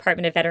worked with the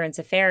Department of Veterans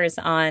Affairs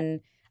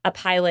on a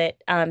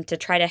pilot to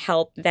try to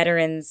help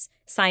veterans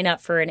sign up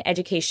for an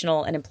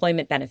educational and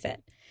employment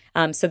benefit.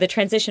 So the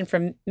transition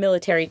from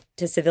military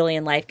to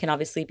civilian life can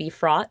obviously be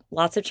fraught,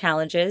 lots of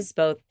challenges,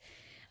 both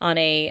on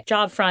a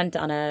job front,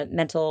 on a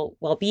mental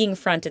well-being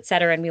front, et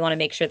cetera. And we want to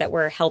make sure that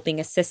we're helping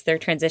assist their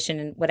transition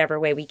in whatever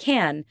way we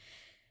can.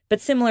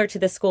 But similar to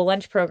the school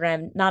lunch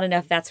program, not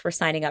enough vets were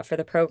signing up for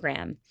the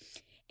program.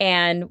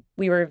 And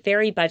we were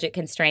very budget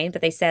constrained,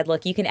 but they said,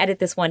 look, you can edit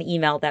this one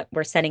email that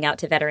we're sending out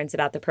to veterans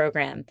about the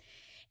program.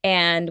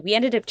 And we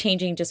ended up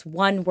changing just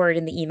one word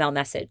in the email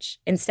message.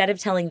 Instead of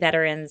telling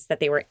veterans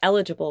that they were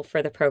eligible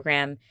for the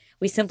program,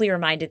 we simply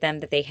reminded them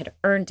that they had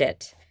earned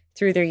it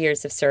through their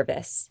years of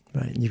service.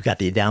 Right. You've got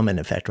the endowment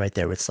effect right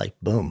there. It's like,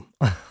 boom.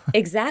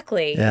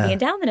 Exactly. Yeah. The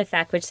endowment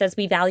effect, which says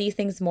we value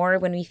things more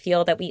when we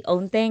feel that we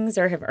own things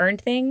or have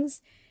earned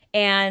things.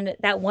 And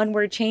that one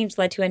word change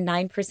led to a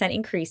 9%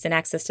 increase in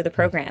access to the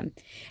program.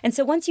 And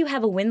so once you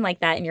have a win like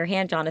that in your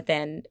hand,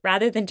 Jonathan,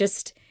 rather than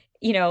just,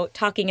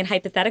 talking in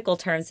hypothetical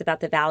terms about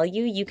the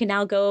value, you can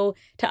now go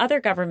to other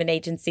government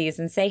agencies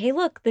and say, hey,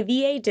 look, the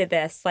VA did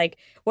this. Like,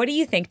 what do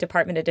you think,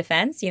 Department of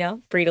Defense?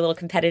 Breed a little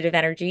competitive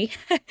energy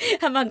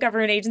among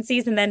government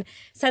agencies. And then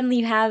suddenly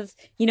you have,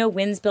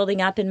 wins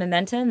building up in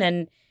momentum.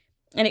 And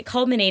it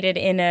culminated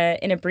in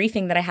a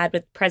briefing that I had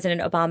with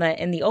President Obama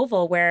in the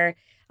Oval, where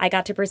I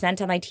got to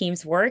present on my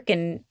team's work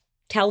and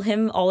tell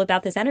him all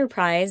about this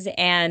enterprise.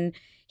 And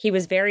he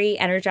was very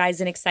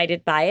energized and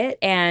excited by it,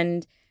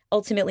 and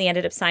ultimately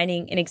ended up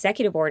signing an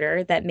executive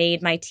order that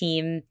made my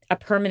team a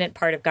permanent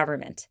part of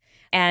government.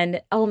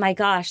 And oh my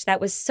gosh, that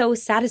was so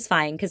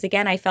satisfying, because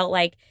again, I felt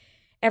like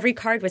every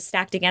card was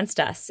stacked against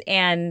us.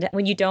 And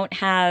when you don't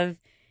have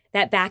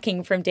that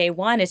backing from day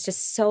one, it's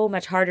just so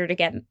much harder to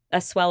get a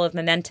swell of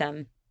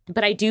momentum.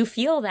 But I do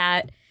feel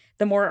that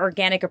the more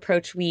organic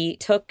approach we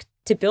took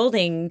to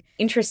building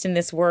interest in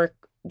this work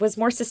was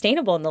more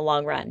sustainable in the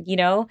long run.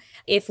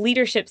 If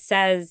leadership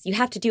says you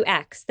have to do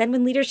X, then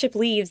when leadership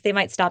leaves, they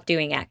might stop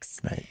doing X.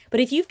 Right. But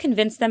if you've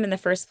convinced them in the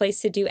first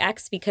place to do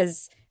X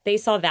because they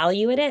saw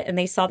value in it and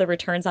they saw the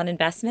returns on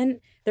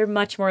investment, they're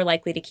much more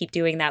likely to keep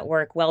doing that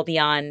work well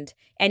beyond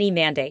any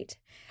mandate.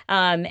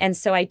 And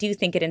so I do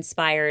think it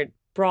inspired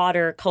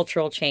broader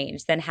cultural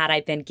change than had I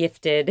been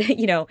gifted,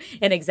 an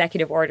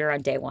executive order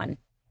on day one.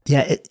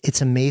 Yeah,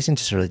 it's amazing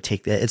to sort of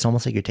take that. It's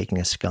almost like you're taking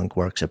a skunk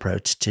works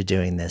approach to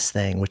doing this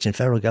thing, which in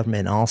federal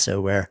government also,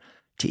 where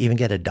to even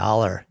get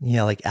 $1,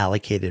 like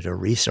allocated or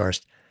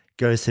resourced,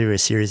 goes through a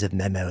series of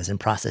memos and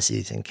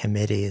processes and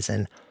committees.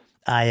 And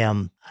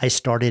I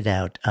started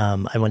out,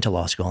 I went to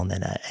law school and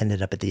then I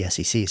ended up at the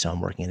SEC. So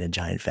I'm working in a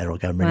giant federal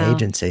government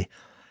agency.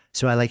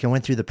 So I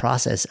went through the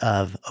process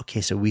of,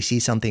 okay, so we see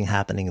something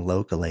happening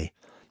locally.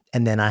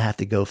 And then I have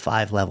to go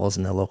 5 levels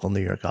in the local New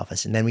York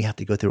office. And then we have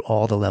to go through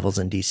all the levels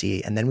in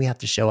DC. And then we have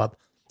to show up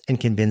and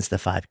convince the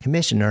 5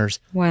 commissioners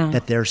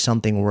that there's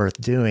something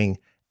worth doing.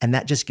 And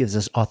that just gives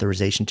us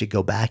authorization to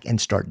go back and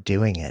start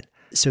doing it.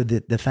 So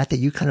the fact that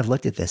you kind of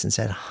looked at this and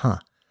said, how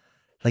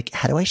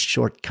do I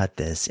shortcut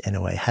this in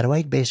a way? How do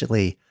I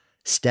basically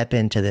step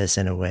into this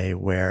in a way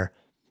where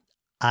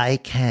I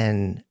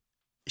can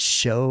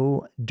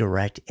show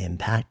direct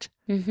impact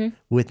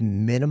with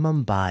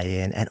minimum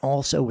buy-in, and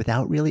also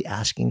without really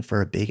asking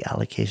for a big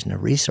allocation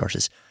of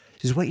resources?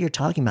 Because what you're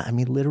talking about, I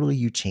mean, literally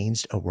you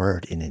changed a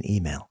word in an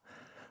email.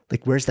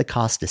 Where's the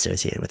cost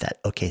associated with that?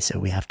 Okay, so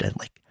we have to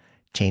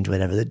change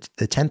whatever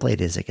the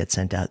template is that gets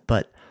sent out.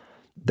 But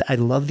I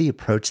love the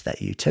approach that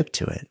you took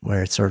to it,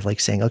 where it's sort of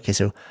saying, okay,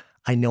 so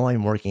I know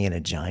I'm working in a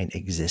giant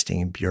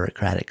existing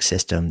bureaucratic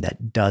system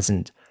that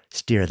doesn't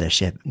steer the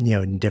ship,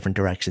 in different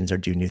directions or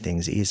do new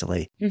things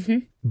easily.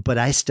 But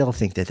I still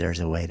think that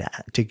there's a way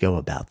to go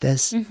about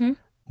this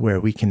where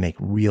we can make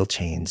real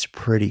change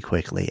pretty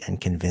quickly and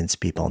convince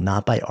people,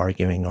 not by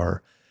arguing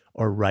or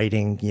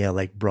writing,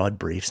 broad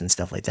briefs and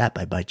stuff like that,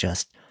 but by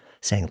just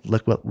saying,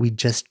 look what we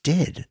just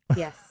did.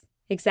 Yes,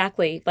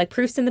 exactly.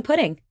 Proof's in the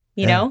pudding,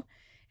 you know?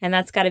 And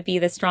that's got to be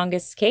the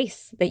strongest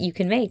case that you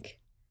can make.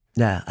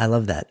 Yeah, I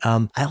love that.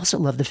 I also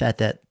love the fact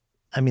that,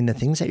 the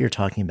things that you're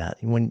talking about,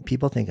 when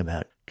people think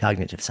about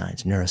cognitive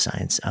science,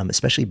 neuroscience,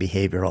 especially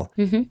behavioral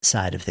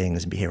side of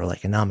things and behavioral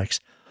economics,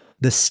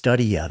 the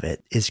study of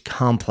it is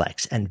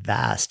complex and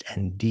vast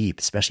and deep,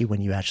 especially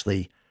when you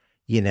actually,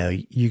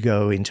 you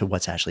go into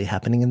what's actually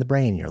happening in the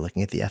brain. You're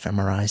looking at the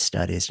fMRI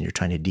studies and you're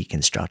trying to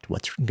deconstruct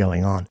what's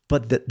going on.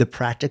 But the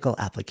practical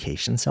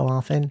application so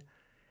often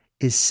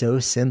is so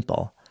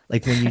simple.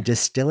 When you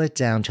distill it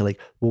down to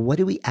what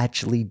do we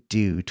actually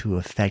do to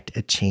affect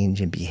a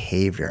change in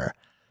behavior?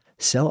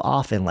 So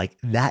often,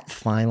 that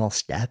final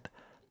step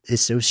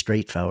is so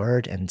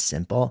straightforward and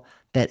simple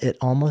that it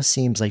almost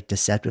seems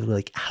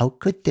deceptively how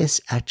could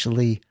this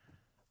actually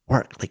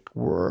work?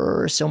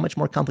 We're so much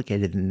more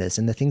complicated than this.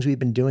 And the things we've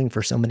been doing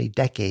for so many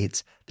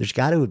decades, there's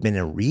got to have been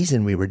a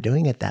reason we were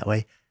doing it that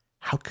way.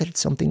 How could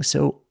something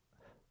so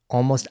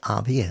almost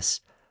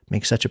obvious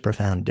make such a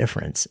profound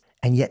difference?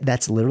 And yet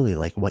that's literally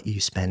what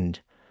you spend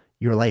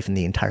your life and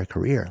the entire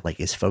career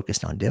is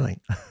focused on doing.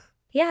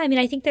 Yeah,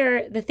 I think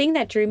the thing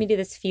that drew me to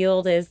this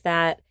field is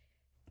that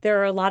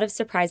there are a lot of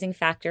surprising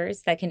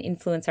factors that can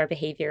influence our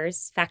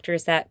behaviors,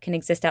 factors that can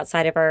exist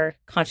outside of our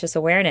conscious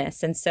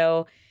awareness. And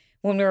so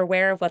when we're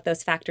aware of what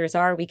those factors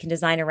are, we can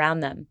design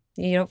around them.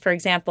 For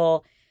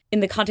example, in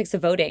the context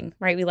of voting,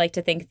 right, we like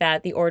to think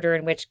that the order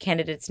in which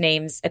candidates'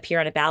 names appear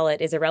on a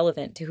ballot is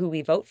irrelevant to who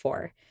we vote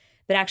for.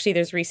 But actually,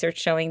 there's research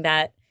showing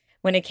that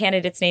when a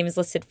candidate's name is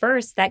listed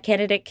first, that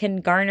candidate can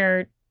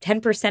garner 10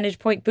 percentage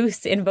point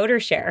boosts in voter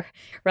share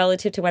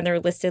relative to when they're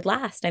listed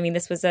last.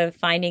 This was a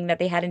finding that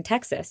they had in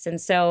Texas. And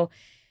so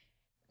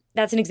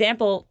that's an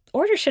example.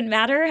 Order shouldn't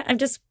matter. I'm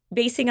just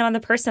basing it on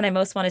the person I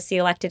most want to see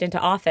elected into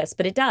office,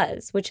 but it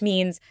does, which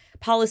means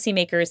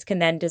policymakers can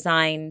then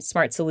design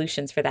smart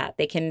solutions for that.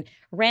 They can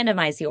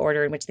randomize the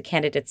order in which the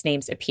candidates'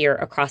 names appear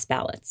across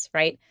ballots,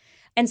 right?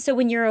 And so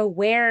when you're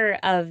aware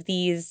of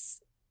these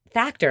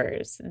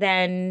factors,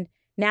 then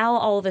now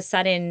all of a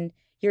sudden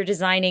you're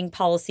designing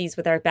policies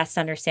with our best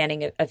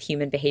understanding of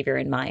human behavior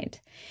in mind.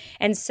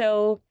 And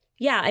so,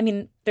 yeah, I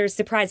mean, there's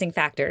surprising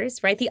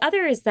factors, right? The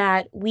other is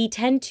that we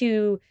tend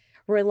to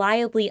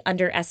reliably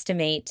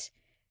underestimate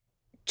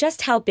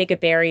just how big a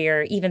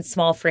barrier even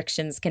small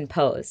frictions can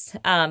pose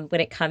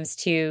when it comes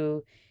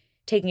to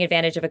taking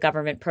advantage of a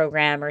government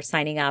program or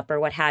signing up or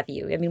what have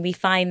you. I mean, we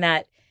find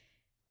that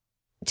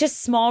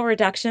just small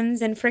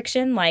reductions in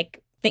friction,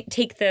 like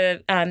take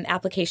the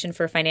application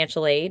for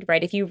financial aid,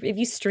 right? If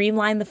you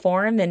streamline the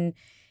form and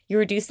you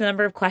reduce the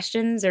number of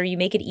questions or you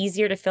make it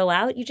easier to fill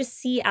out, you just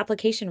see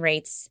application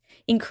rates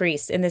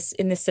increase in this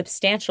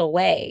substantial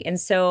way. And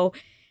so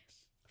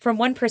from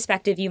one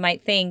perspective, you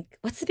might think,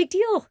 what's the big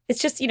deal?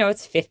 It's just,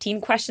 it's 15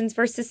 questions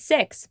versus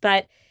 6.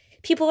 But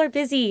people are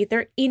busy.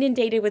 They're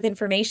inundated with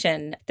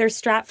information. They're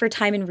strapped for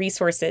time and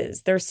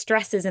resources. There's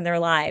stresses in their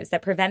lives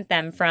that prevent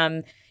them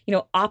from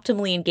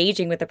optimally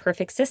engaging with the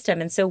perfect system.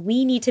 And so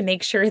we need to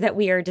make sure that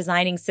we are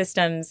designing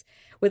systems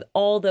with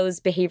all those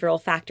behavioral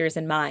factors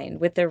in mind,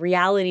 with the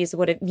realities of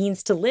what it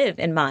means to live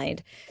in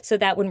mind, so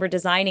that when we're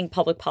designing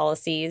public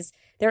policies,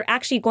 they're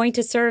actually going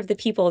to serve the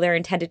people they're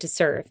intended to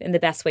serve in the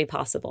best way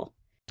possible.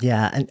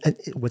 Yeah. And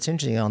what's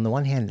interesting, on the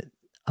one hand,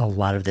 a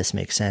lot of this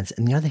makes sense.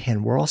 On the other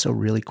hand, we're also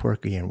really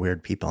quirky and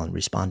weird people and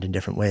respond in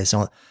different ways.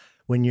 So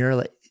when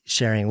you're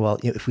sharing, well,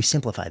 if we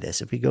simplify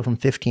this, if we go from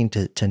 15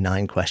 to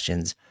 9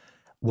 questions,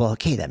 well,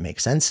 okay, that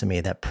makes sense to me.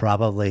 That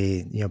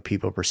probably,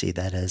 people perceive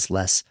that as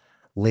less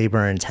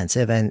labor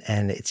intensive and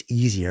it's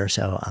easier.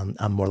 So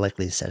I'm more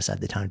likely to set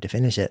aside the time to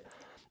finish it.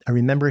 I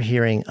remember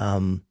hearing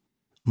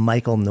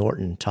Michael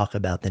Norton talk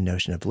about the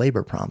notion of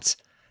labor prompts.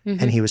 Mm-hmm.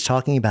 And he was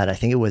talking about, I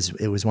think it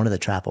was one of the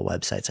travel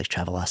websites like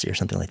Travelocity or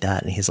something like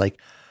that. And he's like,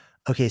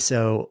 okay,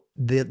 so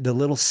the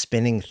little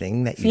spinning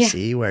thing that you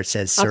see where it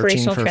says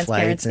searching for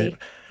flights.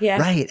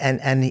 Right.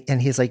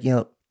 And he's like,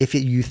 if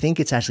you think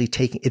it's actually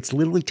it's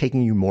literally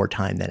taking you more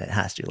time than it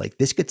has to. Like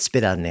this could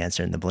spit out an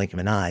answer in the blink of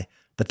an eye,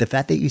 but the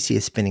fact that you see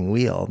a spinning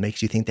wheel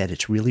makes you think that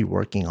it's really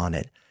working on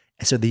it.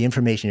 And so the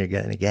information you're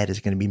going to get is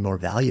going to be more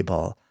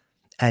valuable,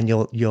 and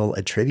you'll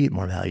attribute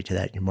more value to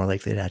that. You're more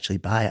likely to actually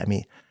buy. I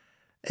mean,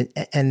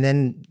 and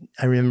then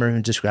I remember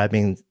him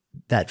describing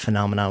that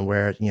phenomenon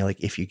where,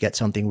 like if you get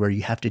something where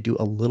you have to do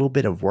a little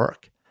bit of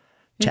work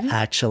to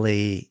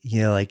actually,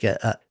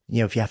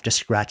 if you have to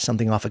scratch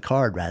something off a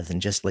card rather than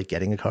just like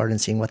getting a card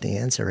and seeing what the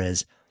answer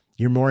is,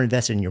 you're more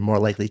invested and you're more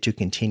likely to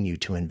continue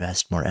to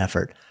invest more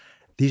effort.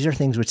 These are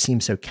things which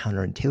seem so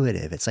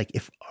counterintuitive. It's like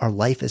if our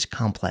life is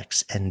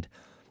complex and,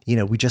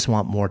 we just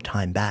want more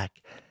time back,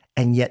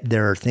 and yet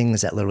there are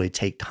things that literally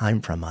take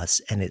time from us,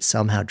 and it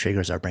somehow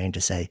triggers our brain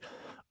to say,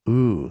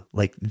 ooh,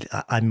 like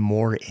I'm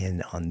more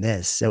in on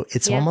this. So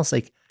it's almost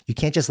like you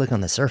can't just look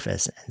on the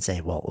surface and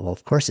say, well,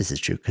 of course this is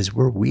true, because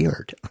we're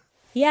weird.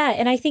 Yeah.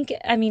 And I think,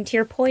 to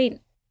your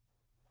point,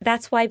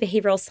 that's why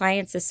behavioral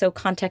science is so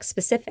context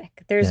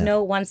specific. There's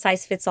no one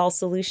size fits all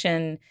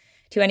solution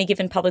to any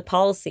given public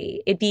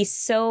policy. It'd be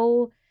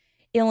so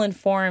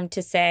ill-informed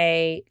to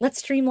say, let's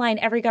streamline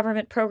every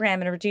government program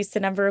and reduce the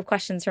number of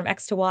questions from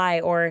X to Y,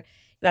 or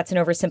that's an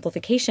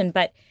oversimplification.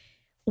 But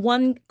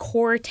one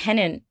core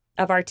tenet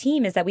of our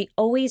team is that we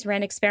always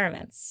ran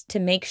experiments to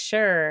make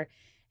sure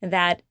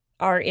that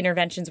our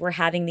interventions were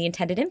having the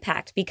intended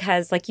impact.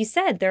 Because like you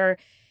said,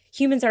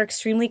 humans are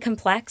extremely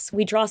complex.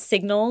 We draw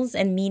signals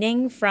and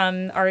meaning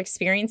from our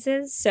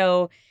experiences.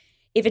 So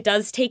if it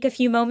does take a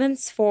few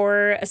moments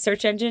for a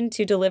search engine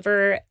to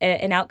deliver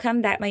an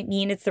outcome, that might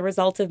mean it's the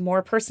result of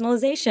more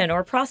personalization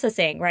or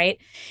processing, right?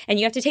 And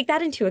you have to take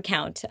that into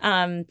account.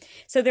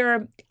 So there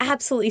are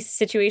absolutely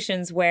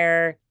situations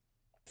where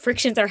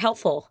frictions are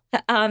helpful,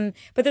 but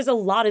there's a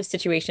lot of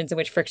situations in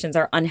which frictions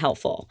are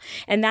unhelpful.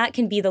 And that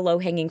can be the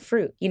low-hanging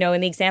fruit. In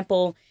the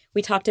example,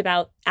 we talked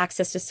about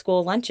access to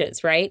school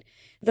lunches, right?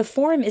 The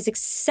form is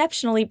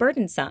exceptionally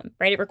burdensome,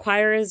 right? It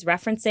requires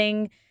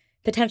referencing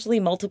potentially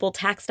multiple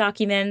tax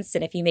documents.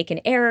 And if you make an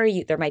error,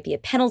 there might be a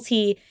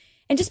penalty.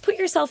 And just put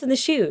yourself in the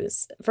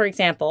shoes, for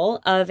example,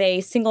 of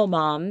a single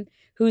mom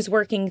who's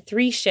working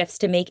 3 shifts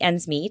to make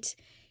ends meet.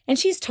 And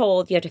she's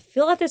told you have to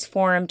fill out this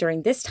form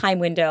during this time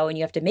window, and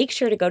you have to make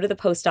sure to go to the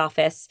post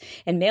office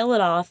and mail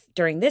it off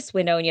during this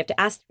window. And you have to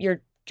ask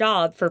your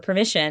job for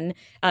permission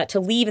to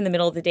leave in the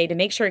middle of the day to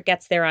make sure it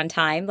gets there on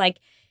time. Like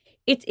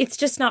it's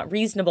just not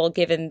reasonable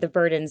given the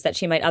burdens that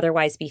she might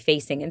otherwise be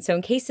facing. And so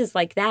in cases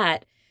like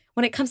that,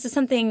 when it comes to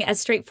something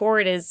as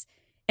straightforward as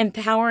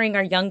empowering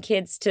our young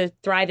kids to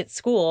thrive at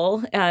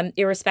school,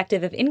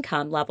 irrespective of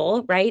income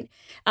level, right?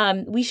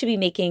 We should be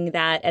making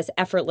that as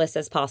effortless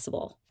as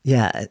possible.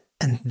 Yeah,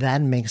 and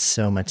that makes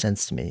so much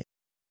sense to me.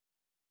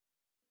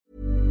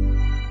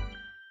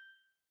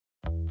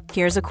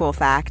 Here's a cool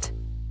fact.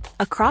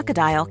 A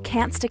crocodile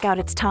can't stick out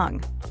its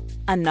tongue.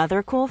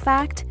 Another cool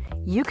fact,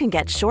 you can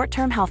get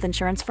short-term health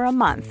insurance for a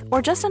month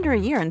or just under a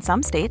year in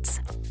some states.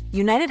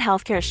 United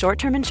Healthcare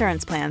short-term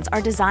insurance plans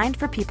are designed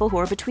for people who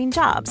are between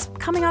jobs,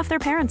 coming off their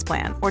parents'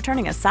 plan, or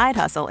turning a side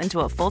hustle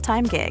into a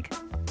full-time gig.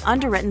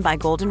 Underwritten by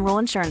Golden Rule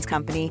Insurance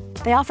Company,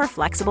 they offer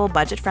flexible,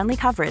 budget-friendly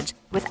coverage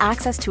with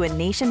access to a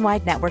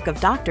nationwide network of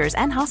doctors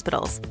and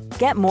hospitals.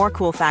 Get more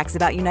cool facts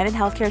about United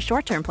Healthcare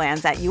short-term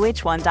plans at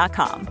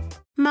uh1.com.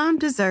 Mom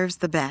deserves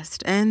the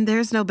best, and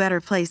there's no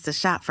better place to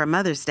shop for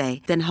Mother's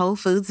Day than Whole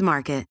Foods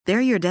Market.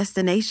 They're your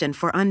destination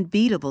for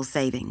unbeatable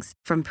savings,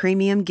 from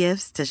premium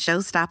gifts to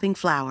show-stopping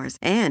flowers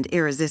and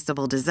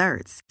irresistible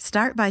desserts.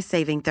 Start by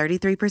saving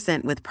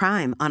 33% with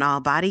Prime on all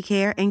body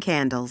care and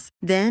candles.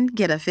 Then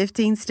get a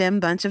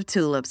 15-stem bunch of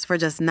tulips for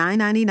just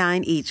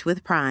 $9.99 each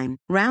with Prime.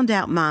 Round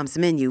out Mom's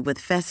menu with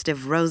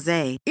festive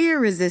rosé,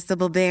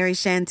 irresistible berry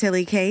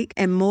chantilly cake,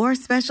 and more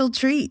special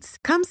treats.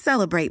 Come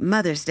celebrate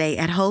Mother's Day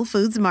at Whole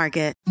Foods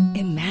Market.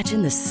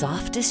 Imagine the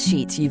softest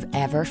sheets you've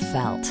ever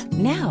felt.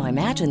 Now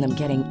imagine them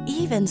getting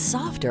even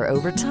softer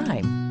over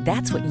time.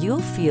 That's what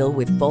you'll feel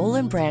with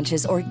Boll &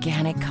 Branch's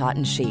organic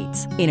cotton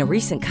sheets. In a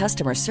recent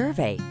customer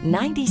survey,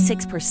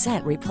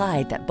 96%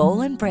 replied that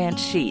Boll & Branch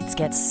sheets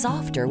get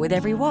softer with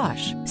every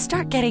wash.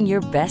 Start getting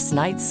your best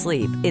night's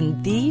sleep in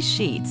these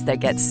sheets that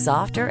get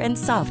softer and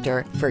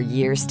softer for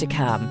years to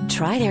come.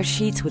 Try their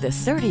sheets with a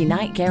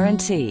 30-night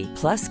guarantee.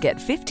 Plus, get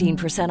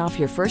 15% off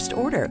your first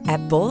order at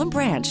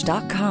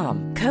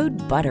bollandbranch.com.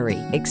 Code BUTTERY.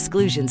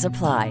 Exclusions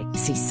apply.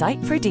 See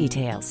site for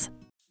details.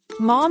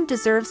 Mom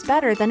deserves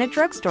better than a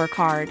drugstore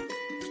card.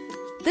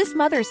 This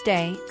Mother's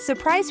Day,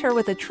 surprise her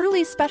with a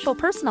truly special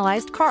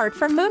personalized card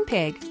from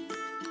Moonpig.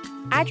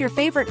 Add your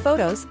favorite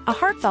photos, a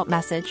heartfelt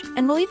message,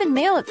 and we'll even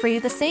mail it for you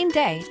the same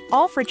day,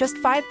 all for just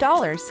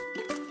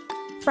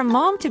 $5. From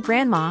mom to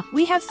grandma,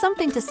 we have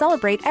something to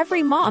celebrate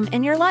every mom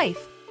in your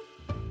life.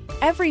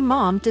 Every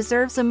mom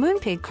deserves a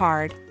Moonpig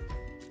card.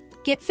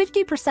 Get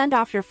 50%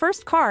 off your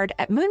first card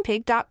at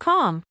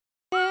moonpig.com.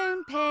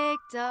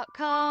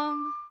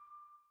 Moonpig.com.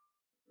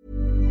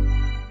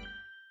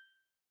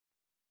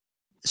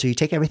 So you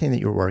take everything that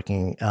you're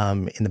working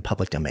in the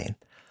public domain.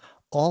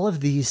 All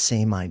of these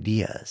same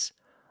ideas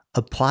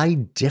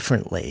applied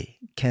differently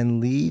can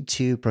lead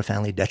to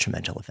profoundly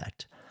detrimental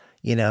effect.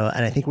 And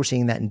I think we're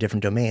seeing that in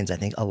different domains. I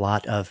think a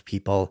lot of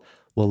people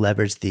will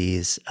leverage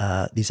these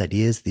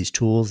ideas, these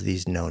tools,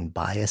 these known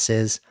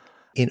biases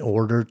in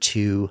order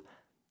to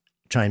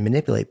try and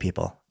manipulate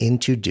people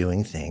into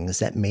doing things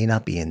that may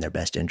not be in their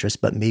best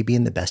interest, but may be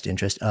in the best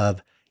interest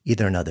of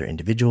either another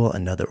individual,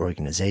 another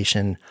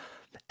organization.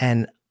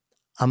 And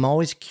I'm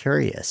always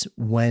curious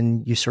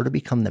when you sort of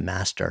become the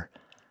master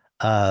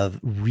of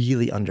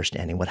really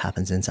understanding what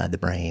happens inside the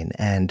brain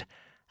and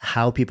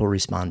how people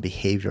respond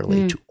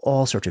behaviorally to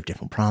all sorts of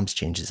different prompts,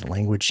 changes in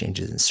language,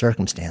 changes in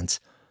circumstance.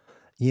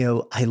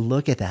 I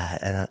look at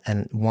that and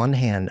on one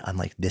hand, I'm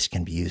like, this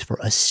can be used for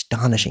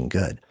astonishing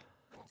good.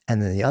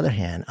 And then the other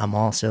hand, I'm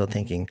also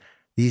thinking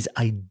these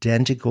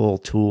identical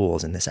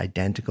tools and this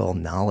identical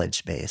knowledge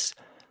space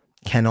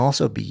can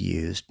also be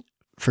used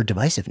for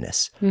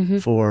divisiveness,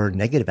 for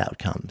negative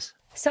outcomes.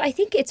 So I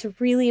think it's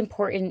really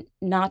important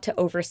not to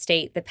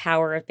overstate the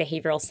power of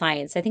behavioral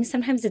science. I think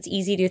sometimes it's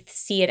easy to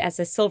see it as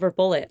a silver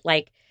bullet,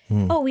 like,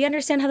 oh, we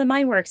understand how the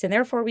mind works, and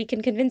therefore we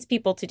can convince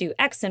people to do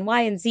X and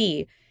Y and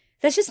Z.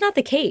 That's just not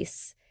the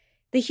case.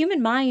 The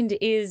human mind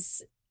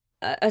is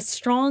a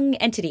strong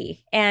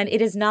entity, and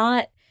it's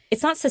not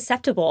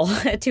susceptible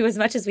to as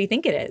much as we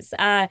think it is.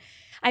 I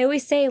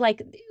always say,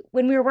 like,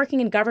 when we were working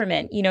in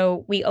government,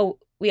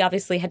 we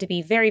obviously had to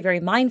be very, very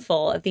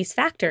mindful of these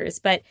factors,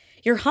 but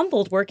you're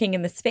humbled working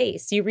in the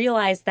space. You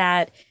realize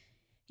that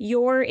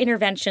your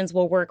interventions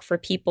will work for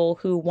people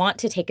who want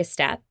to take a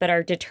step, but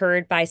are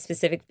deterred by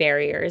specific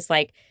barriers,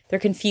 like they're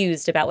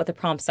confused about what the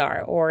prompts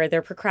are, or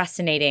they're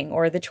procrastinating,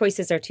 or the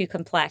choices are too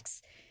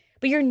complex.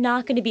 But you're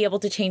not going to be able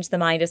to change the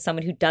mind of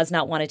someone who does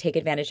not want to take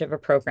advantage of a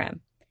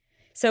program.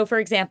 So, for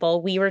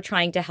example, we were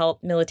trying to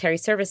help military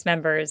service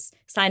members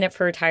sign up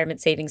for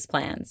retirement savings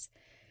plans.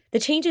 The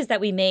changes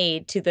that we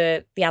made to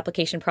the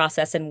application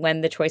process and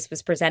when the choice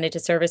was presented to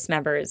service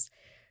members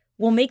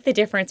will make the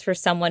difference for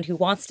someone who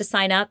wants to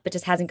sign up but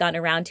just hasn't gotten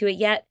around to it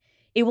yet.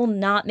 It will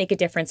not make a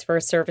difference for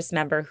a service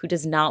member who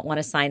does not want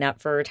to sign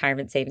up for a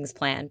retirement savings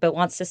plan but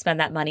wants to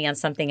spend that money on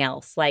something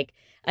else, like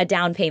a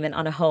down payment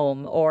on a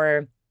home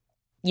or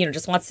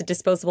just wants a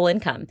disposable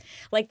income.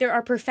 Like, there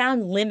are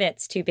profound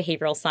limits to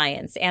behavioral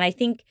science. And I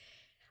think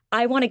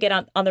I want to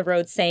get on the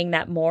road saying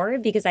that more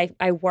because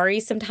I worry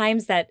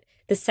sometimes that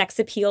the sex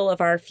appeal of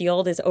our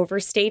field is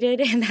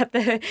overstated and that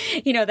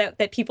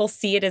that people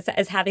see it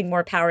as having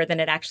more power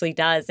than it actually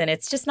does. And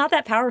it's just not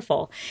that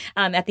powerful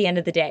at the end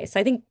of the day. So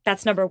I think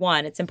that's number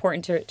one. It's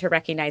important to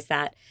recognize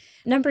that.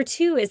 Number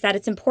two is that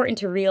it's important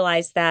to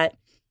realize that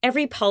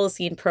every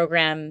policy and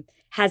program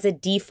has a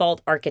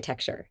default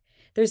architecture.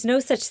 There's no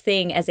such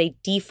thing as a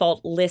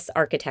default list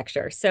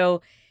architecture.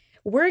 So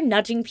we're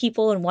nudging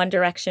people in one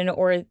direction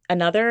or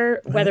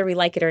another, whether we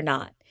like it or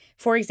not.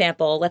 For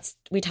example,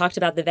 we talked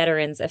about the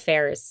Veterans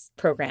Affairs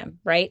program,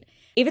 right?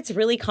 If it's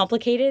really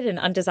complicated and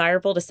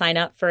undesirable to sign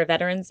up for a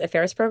Veterans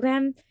Affairs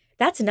program,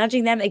 that's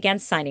nudging them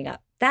against signing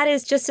up that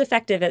is just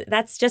effective.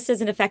 That's just as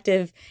an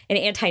effective an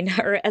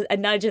or a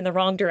nudge in the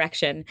wrong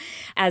direction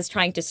as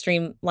trying to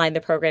streamline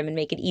the program and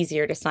make it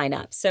easier to sign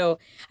up. So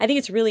I think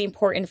it's really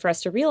important for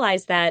us to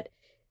realize that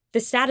the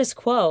status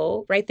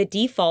quo, right, the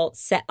default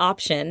set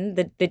option,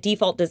 the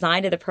default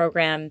design of the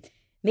program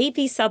may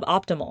be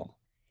suboptimal.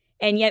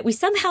 And yet we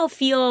somehow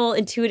feel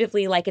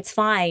intuitively like it's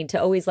fine to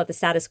always let the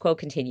status quo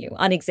continue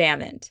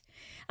unexamined.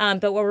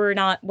 But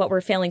what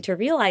we're failing to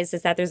realize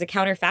is that there's a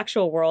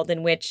counterfactual world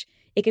in which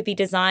it could be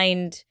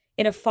designed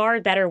in a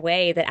far better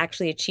way that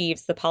actually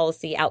achieves the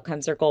policy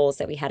outcomes or goals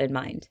that we had in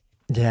mind.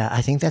 Yeah,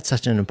 I think that's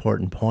such an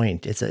important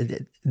point.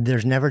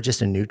 There's never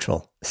just a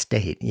neutral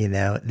state,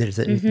 There's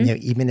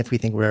even if we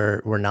think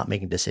we're not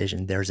making a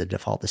decision, there's a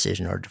default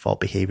decision or default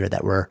behavior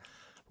that we're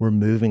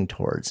moving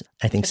towards.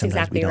 I think that's sometimes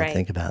exactly we don't right.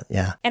 think about.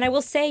 Yeah. And I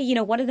will say,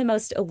 one of the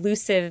most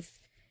elusive,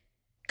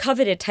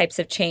 coveted types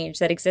of change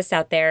that exists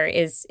out there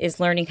is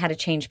learning how to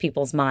change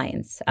people's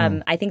minds.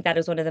 I think that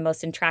is one of the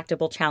most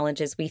intractable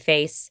challenges we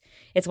face.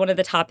 It's one of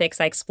the topics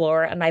I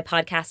explore on my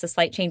podcast, A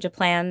Slight Change of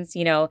Plans.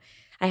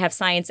 I have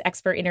science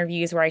expert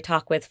interviews where I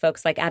talk with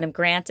folks like Adam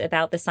Grant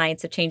about the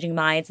science of changing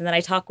minds. And then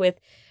I talk with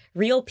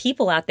real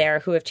people out there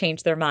who have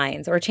changed their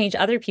minds or changed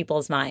other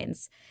people's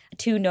minds.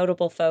 Two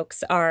notable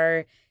folks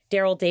are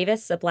Daryl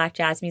Davis, a Black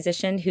jazz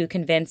musician who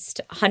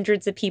convinced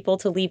hundreds of people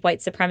to leave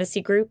white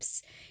supremacy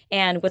groups.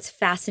 And what's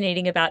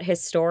fascinating about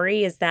his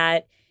story is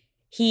that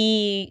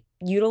he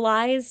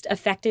utilized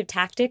effective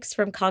tactics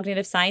from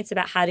cognitive science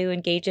about how to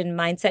engage in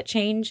mindset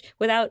change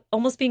without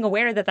almost being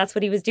aware that that's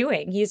what he was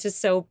doing. He's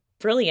just so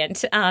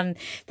brilliant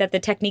that the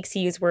techniques he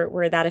used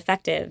were that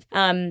effective.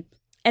 And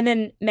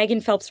then Megan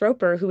Phelps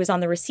Roper, who was on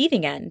the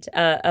receiving end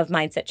of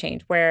mindset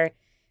change, where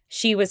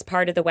she was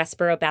part of the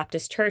Westboro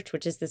Baptist Church,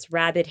 which is this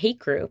rabid hate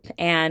group,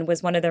 and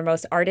was one of their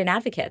most ardent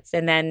advocates.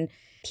 And then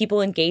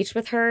people engaged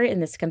with her in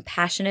this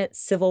compassionate,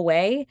 civil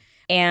way.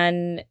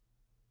 And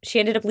she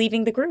ended up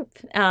leaving the group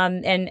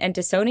and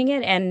disowning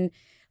it and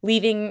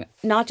leaving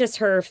not just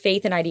her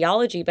faith and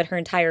ideology, but her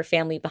entire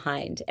family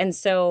behind. And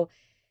so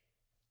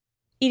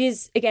it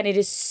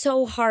is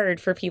so hard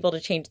for people to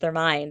change their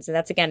minds. And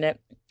that's, again,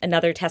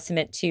 another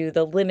testament to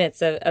the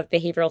limits of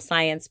behavioral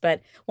science.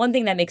 But one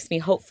thing that makes me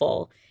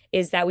hopeful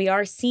is that we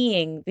are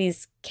seeing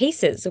these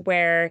cases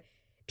where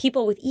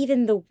people with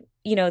even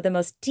the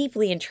most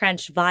deeply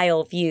entrenched,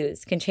 vile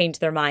views can change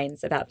their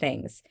minds about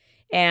things.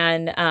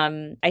 And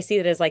I see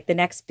that as like the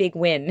next big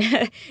win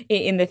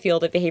in the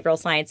field of behavioral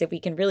science. If we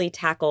can really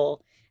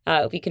tackle,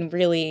 we can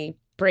really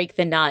break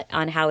the nut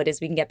on how it is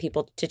we can get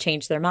people to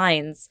change their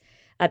minds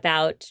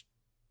about,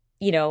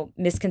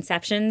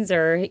 misconceptions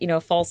or,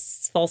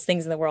 false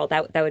things in the world,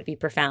 that would be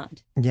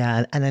profound.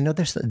 Yeah. And I know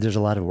there's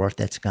a lot of work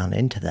that's gone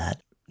into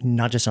that,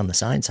 not just on the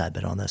science side,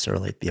 but on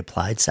the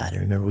applied side. I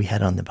remember we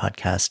had on the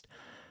podcast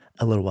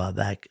a little while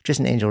back,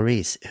 Tristan Angel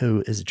Reese,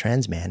 who is a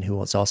trans man who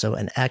was also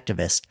an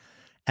activist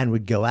and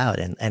would go out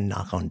and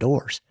knock on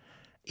doors.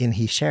 And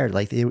he shared,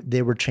 like,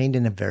 they were trained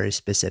in a very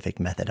specific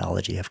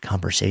methodology of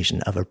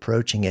conversation, of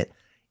approaching it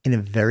in a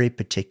very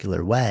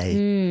particular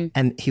way.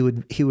 And he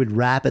would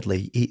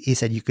rapidly, he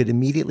said, you could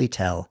immediately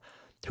tell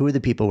who are the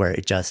people where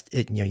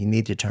you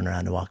need to turn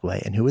around and walk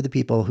away, and who are the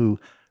people who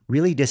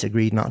really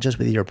disagreed, not just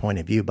with your point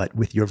of view, but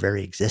with your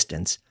very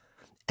existence.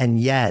 And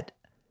yet,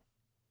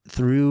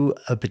 through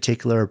a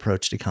particular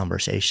approach to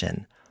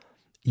conversation,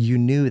 you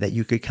knew that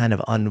you could kind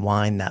of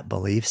unwind that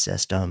belief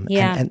system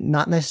and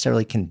not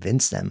necessarily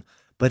convince them,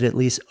 but at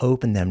least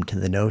open them to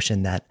the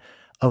notion that,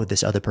 oh,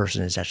 this other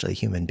person is actually a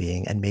human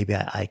being, and maybe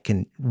I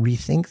can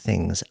rethink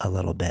things a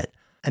little bit.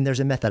 And there's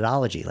a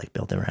methodology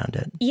built around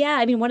it. Yeah.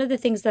 I mean, one of the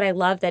things that I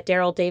love that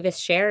Daryl Davis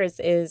shares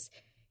is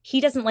he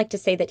doesn't like to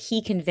say that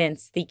he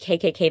convinced the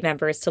KKK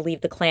members to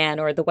leave the Klan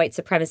or the white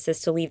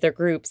supremacists to leave their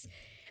groups,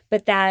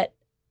 but that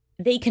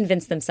they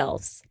convinced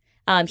themselves.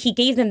 He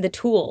gave them the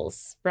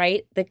tools,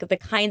 right? The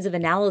kinds of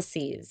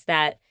analyses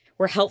that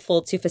were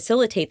helpful to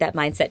facilitate that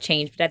mindset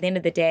change. But at the end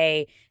of the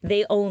day,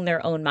 they own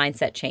their own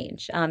mindset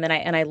change. And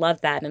I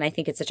love that. And I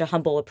think it's such a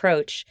humble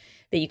approach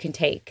that you can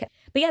take.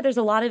 But yeah, there's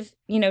a lot of,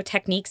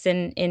 techniques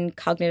in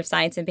cognitive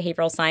science and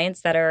behavioral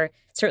science that are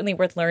certainly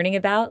worth learning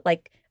about,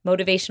 like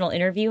motivational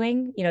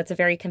interviewing. It's a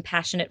very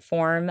compassionate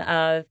form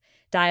of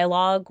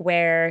dialogue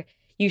where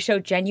you show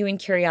genuine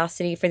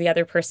curiosity for the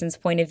other person's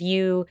point of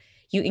view.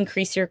 You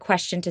increase your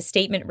question to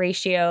statement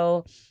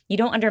ratio. You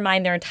don't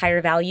undermine their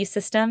entire value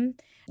system.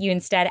 You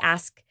instead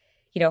ask,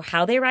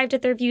 how they arrived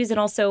at their views and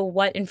also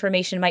what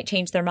information might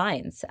change their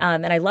minds.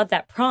 And I love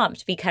that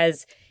prompt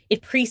because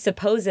it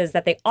presupposes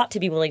that they ought to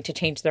be willing to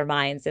change their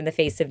minds in the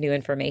face of new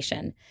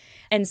information.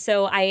 And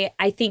so I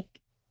think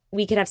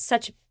we could have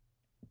such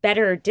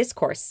better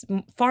discourse,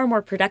 far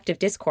more productive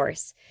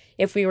discourse,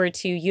 if we were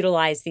to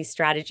utilize these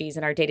strategies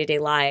in our day-to-day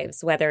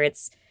lives, whether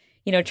it's,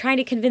 trying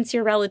to convince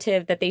your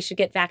relative that they should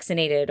get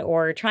vaccinated,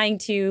 or trying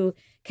to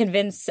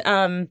convince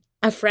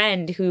a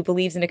friend who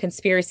believes in a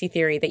conspiracy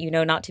theory that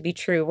not to be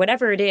true.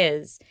 Whatever it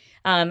is,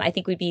 I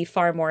think we'd be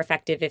far more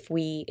effective if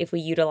we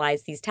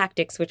utilize these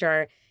tactics, which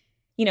are,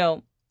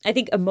 I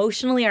think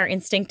emotionally our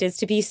instinct is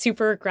to be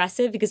super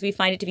aggressive because we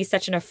find it to be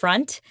such an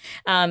affront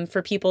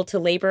for people to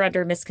labor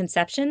under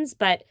misconceptions.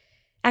 But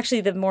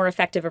actually, the more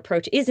effective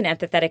approach is an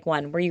empathetic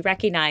one where you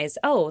recognize,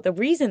 oh, the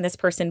reason this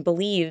person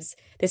believes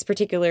this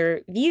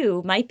particular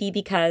view might be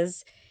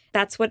because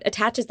that's what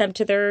attaches them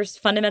to their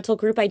fundamental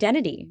group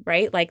identity,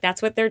 right? Like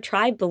that's what their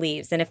tribe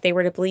believes. And if they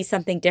were to believe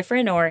something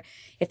different, or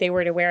if they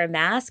were to wear a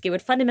mask, it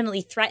would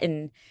fundamentally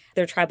threaten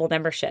their tribal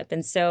membership.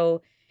 And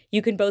so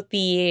you can both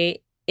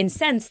be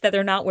incensed that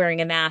they're not wearing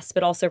a mask,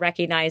 but also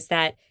recognize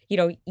that,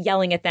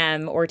 yelling at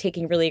them or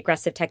taking really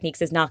aggressive techniques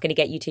is not going to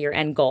get you to your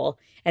end goal.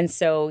 And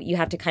so you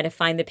have to kind of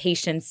find the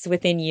patience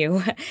within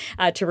you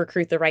to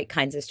recruit the right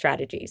kinds of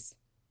strategies.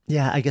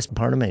 Yeah, I guess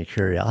part of my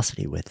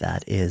curiosity with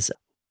that is,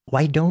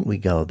 why don't we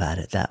go about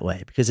it that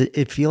way? Because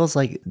it feels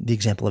like the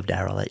example of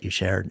Daryl that you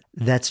shared,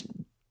 that's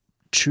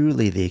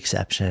truly the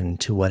exception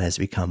to what has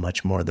become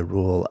much more the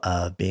rule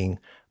of being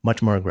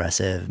much more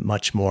aggressive,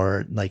 much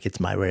more like it's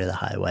my way or the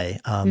highway,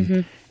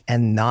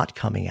 and not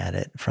coming at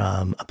it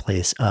from a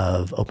place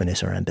of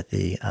openness or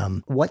empathy.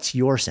 What's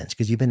your sense?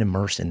 Because you've been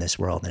immersed in this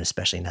world, and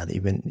especially now that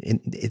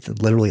it's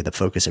literally the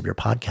focus of your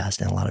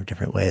podcast in a lot of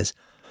different ways.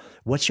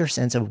 What's your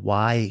sense of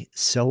why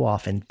so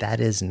often that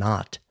is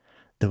not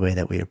the way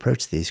that we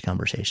approach these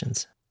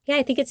conversations? Yeah,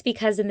 I think it's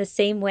because in the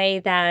same way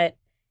that,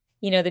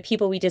 the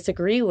people we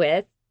disagree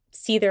with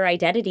see their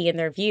identity in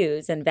their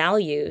views and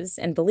values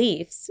and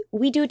beliefs,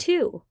 we do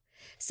too.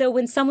 So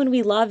when someone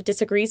we love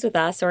disagrees with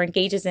us or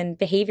engages in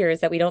behaviors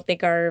that we don't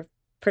think are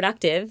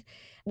productive,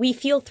 we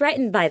feel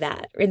threatened by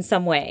that in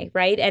some way,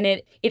 right? And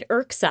it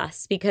irks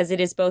us because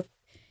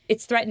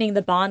it's threatening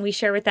the bond we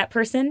share with that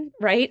person,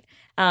 right?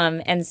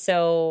 And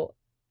so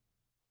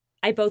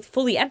I both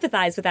fully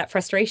empathize with that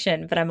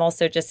frustration, but I'm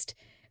also just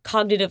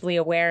cognitively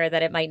aware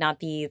that it might not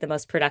be the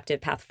most productive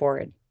path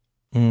forward.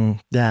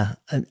 Yeah.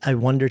 I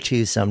wonder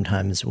too,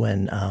 sometimes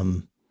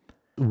when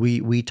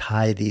we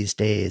tie these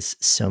days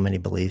so many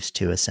beliefs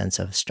to a sense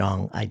of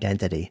strong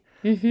identity,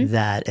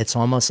 that it's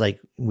almost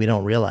like we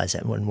don't realize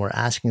that when we're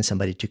asking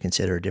somebody to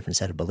consider a different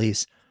set of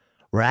beliefs,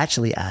 we're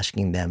actually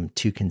asking them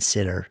to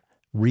consider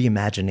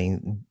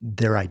reimagining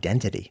their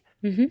identity,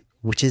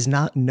 which is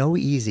no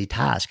easy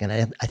task.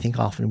 And I think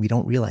often we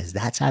don't realize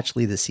that's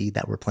actually the seed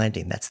that we're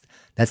planting.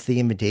 That's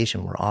the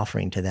invitation we're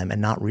offering to them, and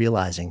not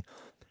realizing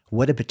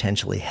what a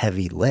potentially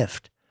heavy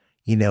lift,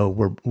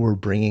 we're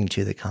bringing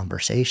to the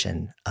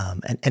conversation.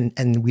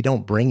 And we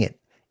don't bring it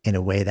in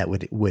a way that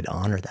would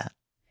honor that.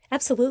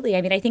 Absolutely.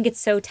 I mean, I think it's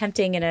so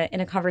tempting in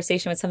a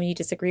conversation with someone you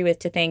disagree with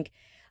to think,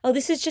 oh,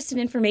 this is just an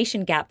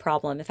information gap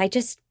problem. If I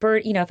just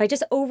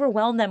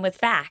overwhelm them with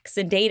facts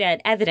and data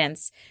and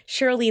evidence,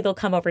 surely they'll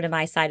come over to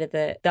my side of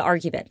the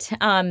argument.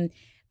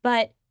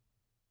 But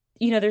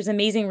there's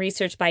amazing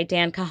research by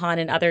Dan Kahan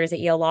and others at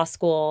Yale Law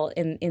School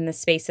in the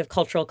space of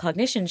cultural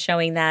cognition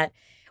showing that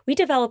we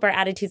develop our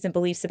attitudes and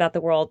beliefs about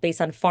the world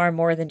based on far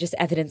more than just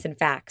evidence and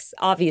facts,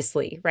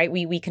 obviously, right?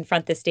 We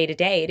confront this day to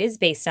day. It is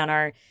based on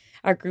our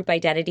group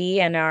identity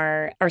and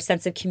our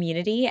sense of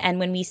community. And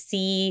when we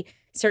see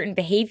certain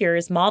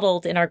behaviors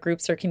modeled in our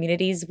groups or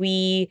communities,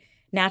 we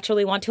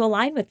naturally want to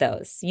align with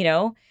those,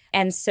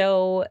 And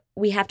so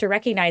we have to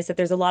recognize that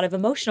there's a lot of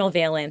emotional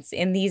valence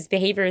in these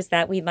behaviors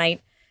that we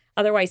might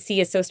otherwise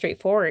see as so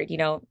straightforward.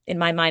 In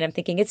my mind, I'm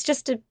thinking it's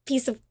just a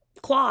piece of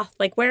cloth,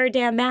 like wear a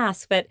damn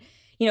mask. But,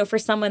 for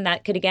someone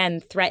that could, again,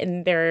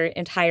 threaten their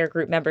entire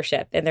group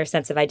membership and their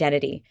sense of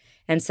identity.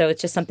 And so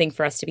it's just something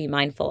for us to be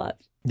mindful of.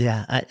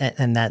 Yeah.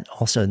 And that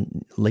also,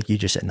 like you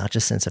just said, not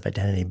just sense of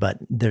identity, but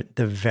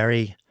their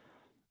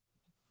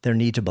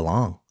need to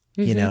belong.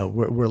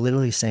 We're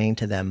literally saying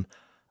to them,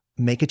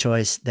 make a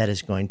choice that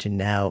is going to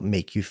now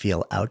make you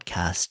feel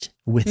outcast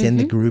within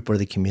the group or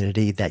the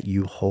community that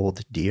you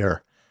hold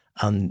dear,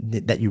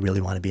 that you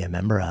really want to be a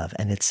member of.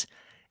 And it's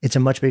a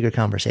much bigger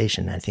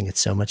conversation. I think it's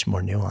so much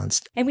more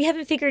nuanced. And we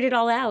haven't figured it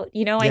all out.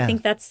 I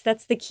think that's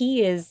the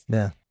key is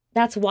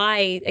that's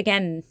why,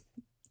 again,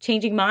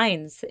 changing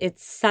minds,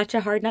 it's such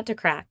a hard nut to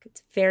crack.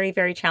 It's very,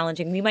 very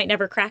challenging. We might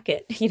never crack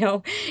it.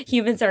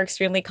 Humans are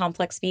extremely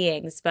complex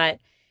beings, but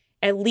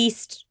at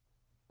least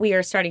we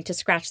are starting to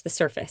scratch the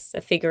surface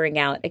of figuring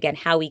out, again,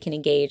 how we can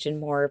engage in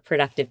more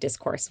productive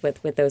discourse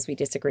with those we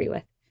disagree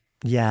with.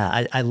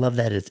 Yeah, I love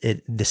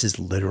that this is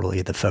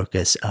literally the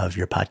focus of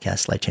your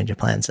podcast, Life Changing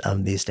Plans,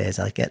 these days.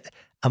 I like it.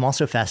 I'm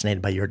also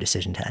fascinated by your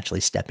decision to actually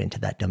step into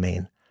that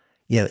domain,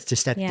 to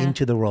step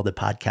into the world of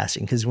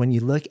podcasting. Because when you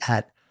look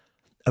at,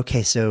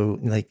 okay, so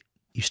like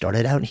you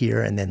started out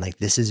here and then like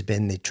this has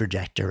been the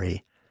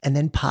trajectory, and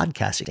then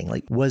podcasting,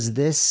 like was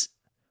this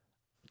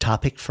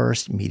topic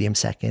first, medium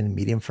second,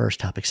 medium first,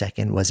 topic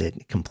second? Was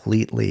it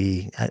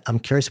completely, I'm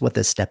curious what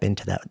the step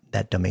into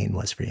that domain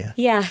was for you.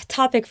 Yeah,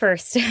 topic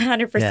first,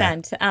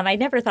 100%. Yeah. I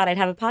never thought I'd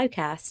have a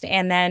podcast.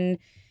 And then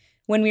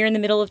when we were in the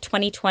middle of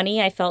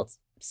 2020, I felt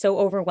so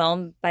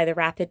overwhelmed by the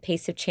rapid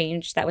pace of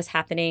change that was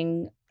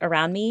happening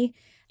around me,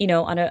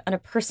 on a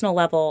personal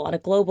level, on a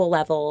global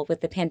level with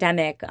the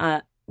pandemic,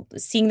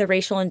 seeing the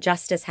racial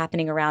injustice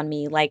happening around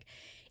me. Like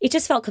it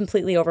just felt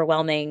completely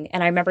overwhelming.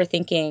 And I remember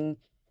thinking,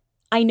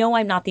 I know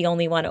I'm not the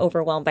only one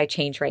overwhelmed by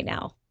change right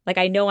now. Like,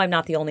 I know I'm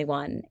not the only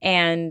one.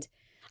 And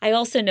I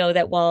also know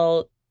that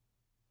while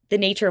the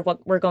nature of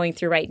what we're going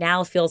through right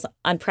now feels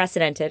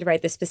unprecedented,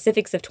 right? The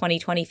specifics of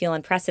 2020 feel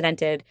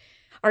unprecedented.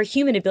 Our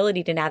human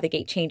ability to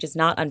navigate change is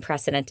not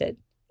unprecedented.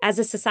 As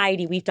a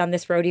society, we've done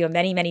this rodeo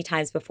many, many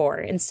times before.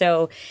 And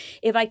so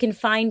if I can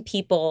find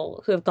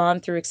people who have gone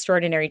through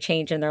extraordinary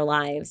change in their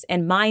lives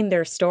and mine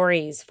their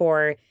stories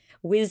for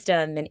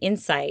wisdom and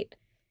insight,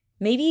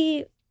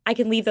 maybe I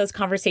can leave those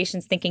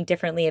conversations thinking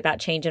differently about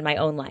change in my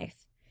own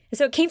life. And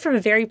so it came from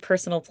a very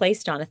personal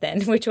place,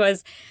 Jonathan, which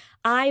was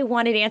I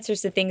wanted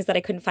answers to things that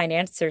I couldn't find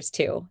answers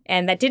to,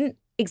 and that didn't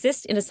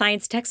exist in a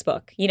science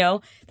textbook. You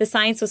know, the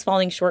science was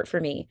falling short for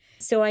me.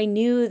 So I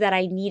knew that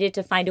I needed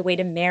to find a way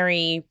to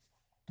marry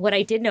what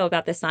I did know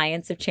about the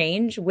science of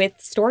change with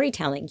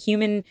storytelling,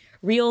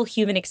 real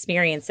human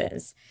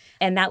experiences.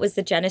 And that was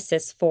the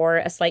genesis for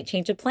A Slight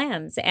Change of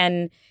Plans.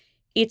 And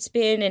it's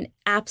been an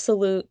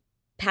absolute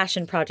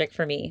passion project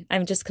for me.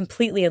 I'm just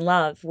completely in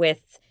love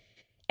with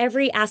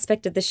every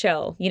aspect of the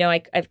show. You know,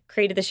 I've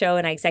created the show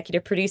and I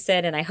executive produce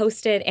it and I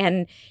host it,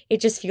 and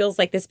it just feels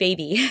like this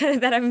baby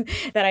that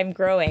I'm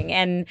growing.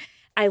 And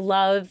I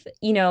love,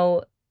 you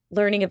know,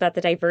 learning about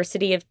the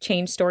diversity of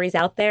change stories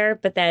out there,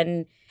 but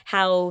then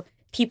how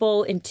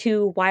people in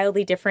two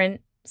wildly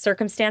different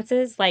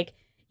circumstances, like,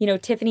 you know,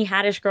 Tiffany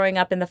Haddish growing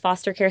up in the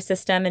foster care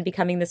system and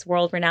becoming this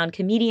world-renowned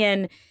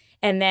comedian.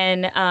 And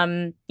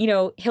then, you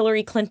know,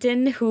 Hillary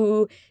Clinton,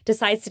 who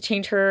decides to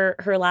change her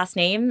last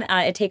name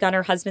and take on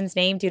her husband's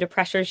name due to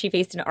pressure she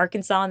faced in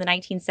Arkansas in the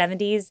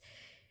 1970s.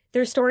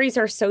 Their stories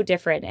are so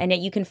different, and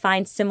yet you can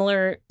find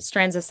similar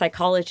strands of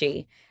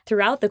psychology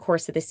throughout the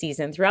course of the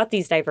season, throughout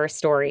these diverse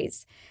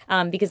stories,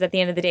 because at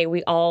the end of the day,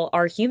 we all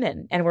are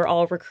human, and we're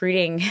all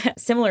recruiting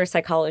similar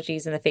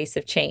psychologies in the face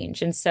of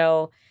change. And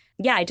so,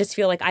 yeah, I just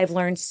feel like I've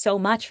learned so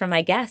much from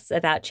my guests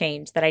about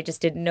change that I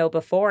just didn't know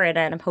before, and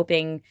I'm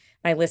hoping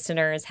my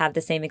listeners have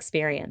the same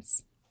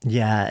experience.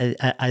 Yeah,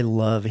 I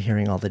love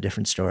hearing all the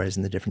different stories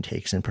and the different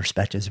takes and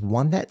perspectives.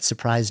 One that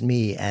surprised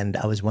me, and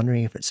I was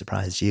wondering if it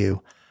surprised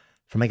you,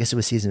 from I guess it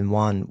was season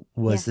 1,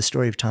 was the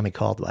story of Tommy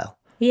Caldwell.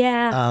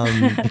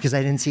 Yeah. Because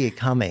I didn't see it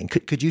coming.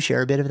 Could you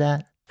share a bit of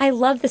that? I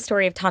love the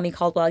story of Tommy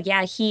Caldwell.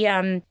 Yeah,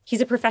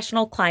 he's a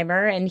professional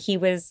climber, and he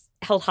was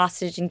held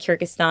hostage in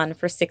Kyrgyzstan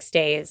for 6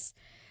 days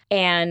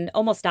and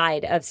almost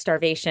died of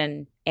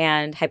starvation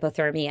and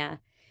hypothermia.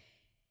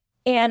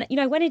 And, you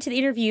know, I went into the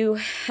interview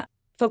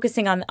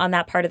focusing on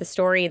that part of the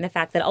story and the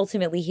fact that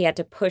ultimately he had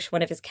to push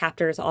one of his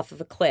captors off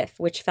of a cliff,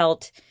 which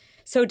felt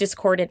so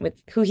discordant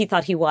with who he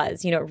thought he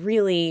was. You know, it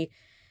really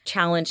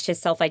challenged his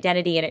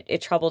self-identity, and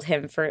it troubled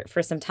him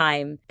for some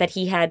time that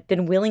he had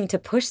been willing to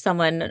push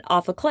someone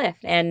off a cliff.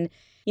 And,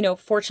 you know,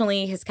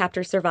 fortunately, his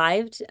captor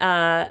survived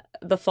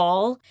the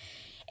fall.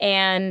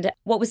 And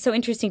what was so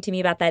interesting to me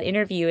about that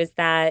interview is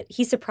that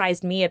he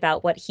surprised me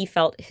about what he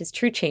felt his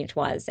true change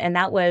was. And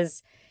that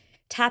was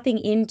tapping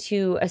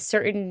into a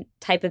certain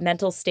type of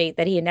mental state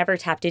that he had never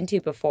tapped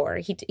into before.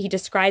 He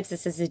describes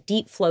this as a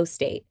deep flow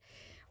state,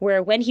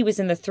 where when he was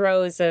in the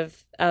throes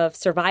of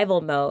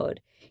survival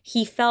mode,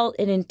 he felt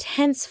an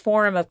intense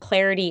form of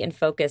clarity and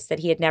focus that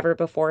he had never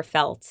before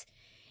felt.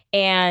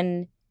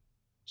 And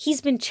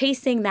he's been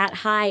chasing that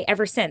high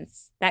ever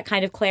since, that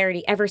kind of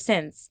clarity ever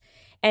since.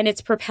 And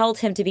it's propelled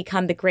him to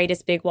become the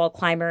greatest big wall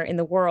climber in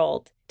the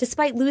world,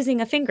 despite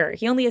losing a finger.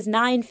 He only has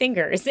 9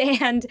 fingers.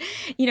 And,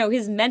 you know,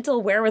 his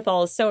mental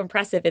wherewithal is so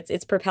impressive.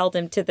 It's propelled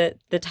him to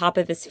the top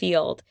of his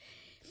field.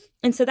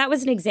 And so that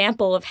was an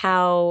example of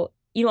how,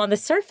 you know, on the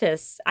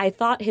surface, I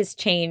thought his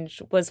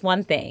change was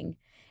one thing.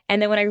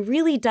 And then when I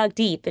really dug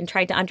deep and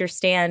tried to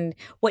understand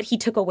what he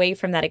took away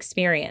from that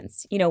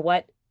experience, you know,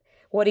 what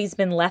he's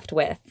been left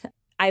with,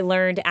 I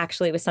learned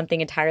actually it was something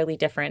entirely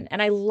different.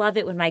 And I love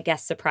it when my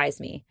guests surprise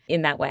me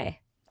in that way.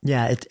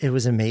 Yeah, it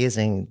was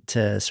amazing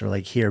to sort of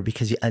like hear,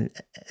 because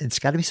it's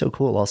got to be so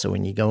cool also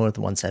when you go with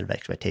one set of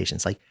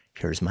expectations, like,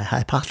 here's my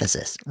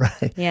hypothesis,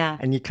 right? Yeah.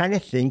 And you kind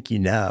of think you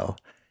know.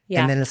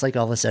 Yeah. And then it's like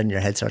all of a sudden your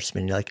head starts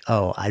spinning. You're like,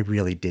 oh, I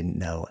really didn't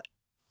know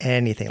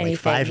anything. Like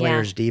 5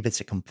 layers deep, it's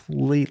a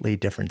completely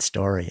different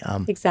story.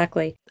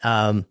 Exactly.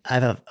 I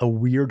have a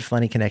weird,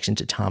 funny connection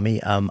to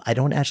Tommy. I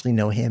don't actually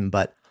know him,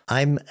 but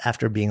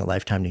after being a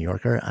lifetime New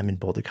Yorker, I'm in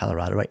Boulder,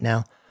 Colorado right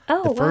now.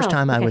 Oh, the first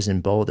time I was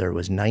in Boulder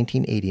was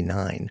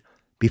 1989.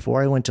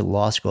 Before I went to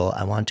law school,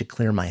 I wanted to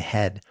clear my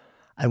head.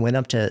 I went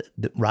up to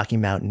the Rocky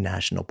Mountain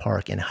National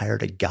Park and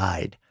hired a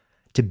guide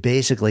to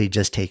basically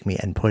just take me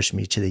and push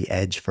me to the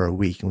edge for a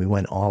week. And we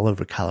went all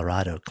over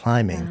Colorado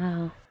climbing.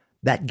 Wow.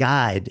 That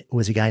guide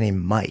was a guy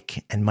named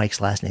Mike, and Mike's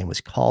last name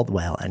was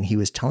Caldwell. And he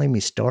was telling me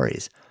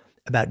stories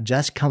about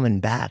just coming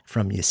back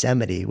from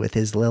Yosemite with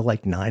his little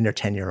like 9 or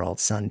 10-year-old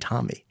son,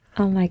 Tommy.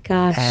 Oh my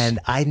gosh. And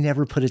I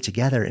never put it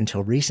together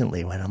until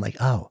recently when I'm like,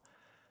 oh,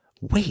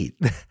 wait,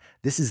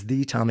 this is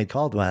the Tommy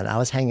Caldwell. And I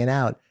was hanging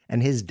out,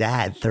 and his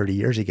dad 30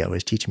 years ago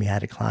was teaching me how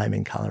to climb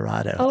in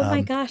Colorado. Oh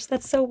my gosh,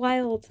 that's so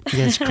wild.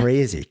 Yeah, it's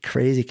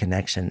crazy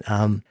connection.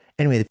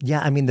 Anyway, yeah,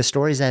 I mean, the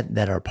stories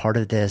that are part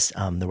of this,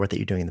 the work that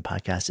you're doing in the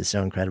podcast is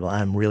so incredible.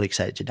 I'm really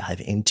excited to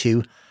dive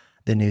into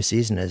the new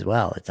season as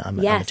well. I'm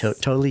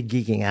totally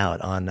geeking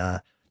out on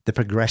the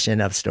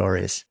progression of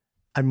stories.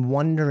 I'm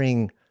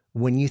wondering,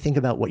 when you think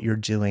about what you're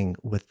doing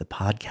with the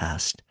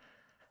podcast,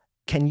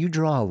 can you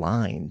draw a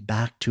line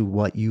back to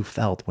what you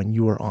felt when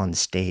you were on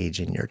stage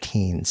in your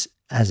teens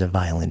as a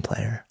violin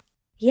player?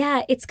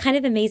 Yeah, it's kind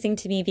of amazing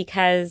to me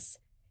because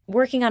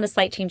working on A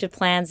Slight Change of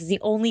Plans is the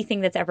only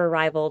thing that's ever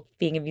rivaled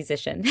being a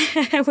musician,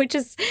 which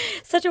is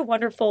such a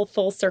wonderful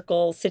full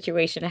circle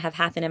situation to have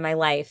happen in my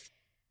life.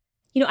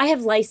 You know, I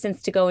have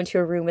license to go into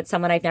a room with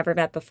someone I've never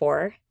met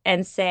before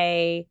and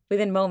say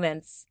within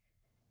moments,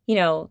 you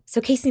know,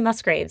 so Casey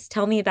Musgraves,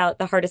 tell me about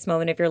the hardest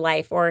moment of your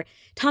life. Or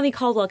Tommy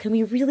Caldwell, can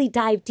we really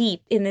dive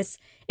deep in this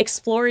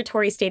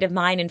exploratory state of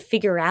mind and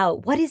figure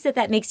out what is it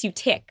that makes you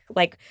tick?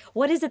 Like,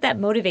 what is it that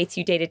motivates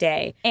you day to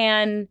day?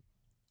 And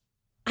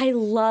I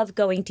love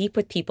going deep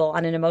with people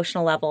on an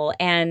emotional level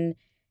and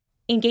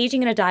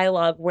engaging in a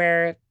dialogue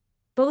where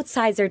both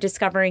sides are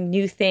discovering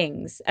new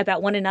things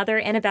about one another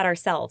and about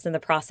ourselves in the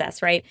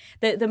process, right?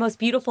 The most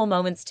beautiful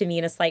moments to me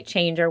in A Slight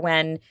Change are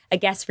when a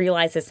guest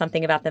realizes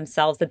something about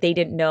themselves that they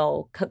didn't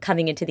know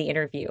coming into the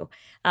interview.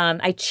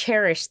 I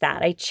cherish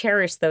that. I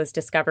cherish those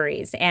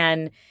discoveries.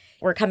 And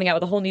we're coming out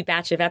with a whole new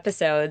batch of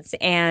episodes,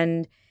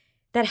 and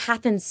that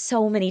happens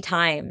so many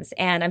times.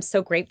 And I'm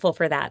so grateful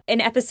for that.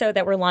 An episode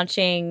that we're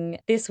launching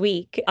this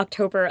week,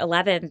 October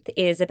 11th,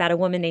 is about a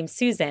woman named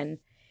Susan.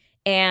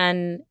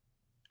 And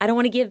I don't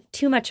want to give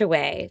too much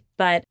away,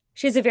 but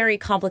she has a very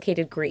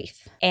complicated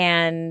grief.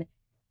 And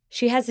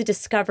she has a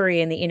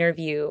discovery in the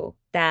interview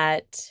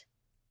that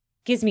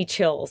gives me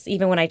chills,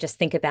 even when I just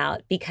think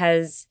about,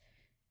 because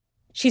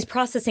she's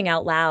processing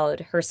out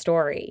loud her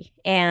story.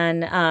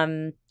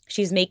 And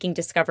she's making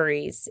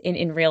discoveries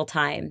in real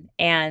time.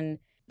 And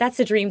that's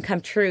a dream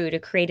come true, to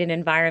create an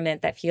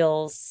environment that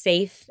feels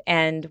safe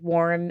and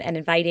warm and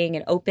inviting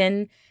and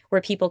open,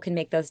 where people can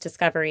make those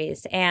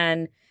discoveries.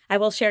 And I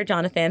will share,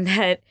 Jonathan,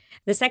 that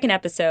the second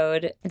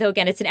episode, though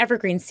again, it's an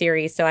evergreen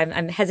series, so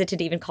I'm hesitant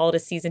to even call it a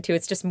season 2.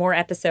 It's just more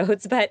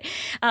episodes. But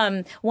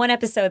one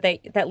episode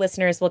that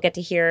listeners will get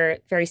to hear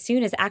very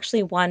soon is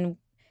actually one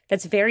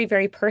that's very,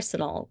 very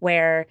personal,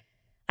 where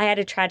I had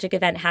a tragic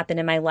event happen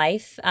in my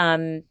life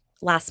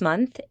last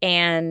month.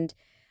 And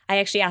I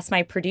actually asked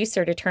my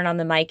producer to turn on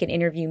the mic and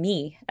interview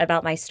me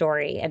about my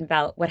story and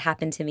about what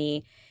happened to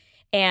me.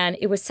 And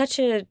it was such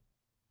an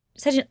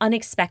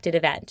unexpected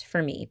event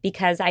for me,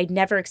 because I'd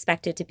never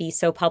expected to be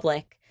so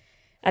public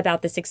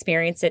about this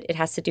experience. It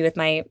has to do with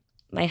my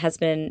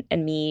husband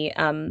and me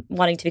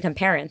wanting to become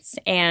parents.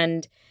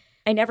 And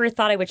I never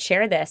thought I would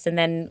share this. And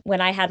then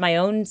when I had my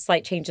own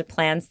slight change of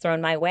plans thrown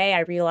my way, I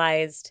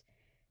realized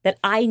that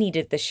I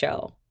needed the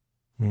show.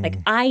 Like,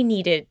 I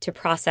needed to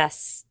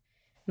process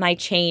my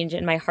change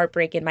and my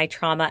heartbreak and my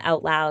trauma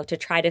out loud, to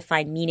try to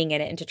find meaning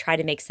in it and to try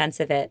to make sense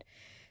of it.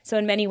 So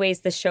in many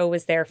ways, the show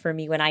was there for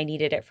me when I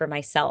needed it for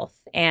myself.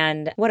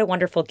 And what a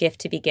wonderful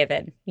gift to be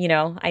given. You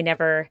know, I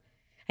never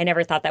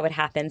thought that would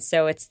happen.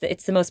 So it's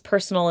the most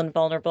personal and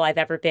vulnerable I've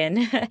ever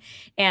been.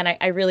 And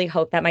I really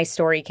hope that my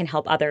story can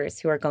help others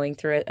who are going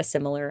through a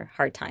similar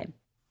hard time.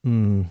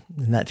 And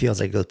that feels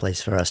like a good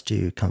place for us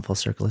to come full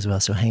circle as well.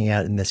 So hanging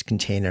out in this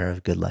container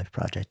of Good Life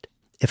Project.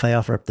 If I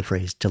offer up the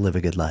phrase to live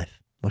a good life,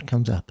 what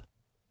comes up?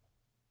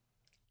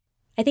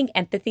 I think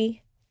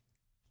empathy.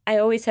 I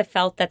always have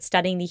felt that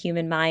studying the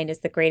human mind is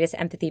the greatest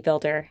empathy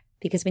builder,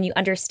 because when you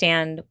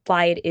understand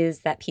why it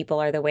is that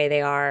people are the way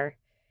they are,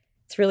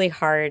 it's really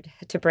hard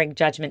to bring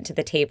judgment to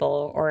the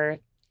table or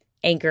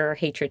anger or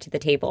hatred to the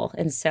table.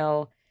 And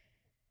so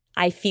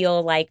I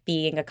feel like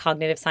being a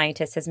cognitive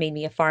scientist has made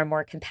me a far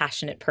more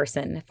compassionate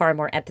person, a far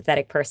more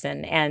empathetic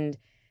person. And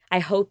I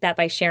hope that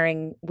by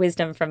sharing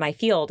wisdom from my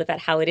field about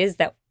how it is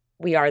that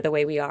we are the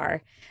way we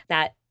are,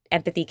 that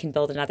empathy can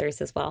build in others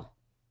as well.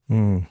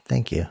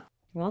 Thank you.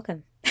 You're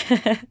welcome.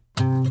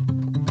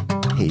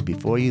 Hey,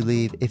 before you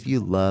leave, if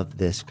you love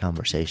this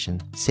conversation,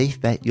 safe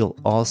bet you'll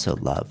also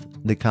love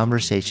the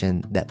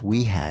conversation that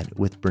we had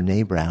with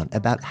Brene Brown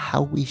about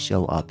how we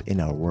show up in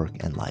our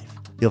work and life.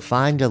 You'll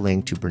find a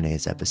link to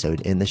Brene's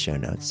episode in the show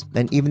notes.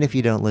 And even if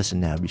you don't listen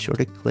now, be sure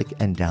to click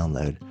and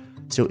download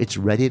so it's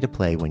ready to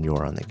play when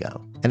you're on the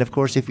go. And of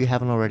course, if you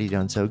haven't already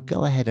done so,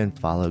 go ahead and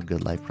follow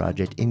Good Life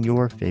Project in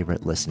your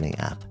favorite listening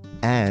app.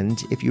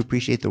 And if you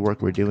appreciate the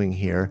work we're doing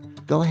here,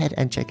 go ahead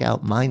and check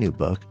out my new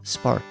book,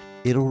 Spark.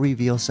 It'll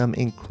reveal some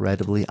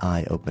incredibly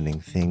eye-opening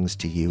things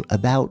to you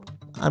about,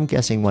 I'm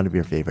guessing, one of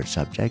your favorite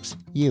subjects,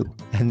 you,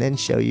 and then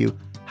show you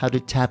how to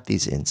tap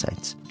these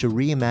insights to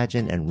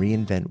reimagine and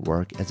reinvent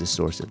work as a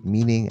source of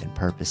meaning and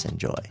purpose and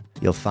joy.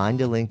 You'll find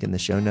a link in the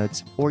show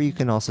notes, or you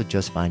can also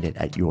just find it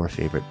at your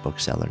favorite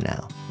bookseller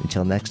now.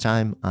 Until next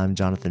time, I'm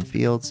Jonathan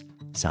Fields,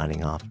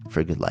 signing off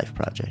for Good Life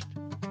Project.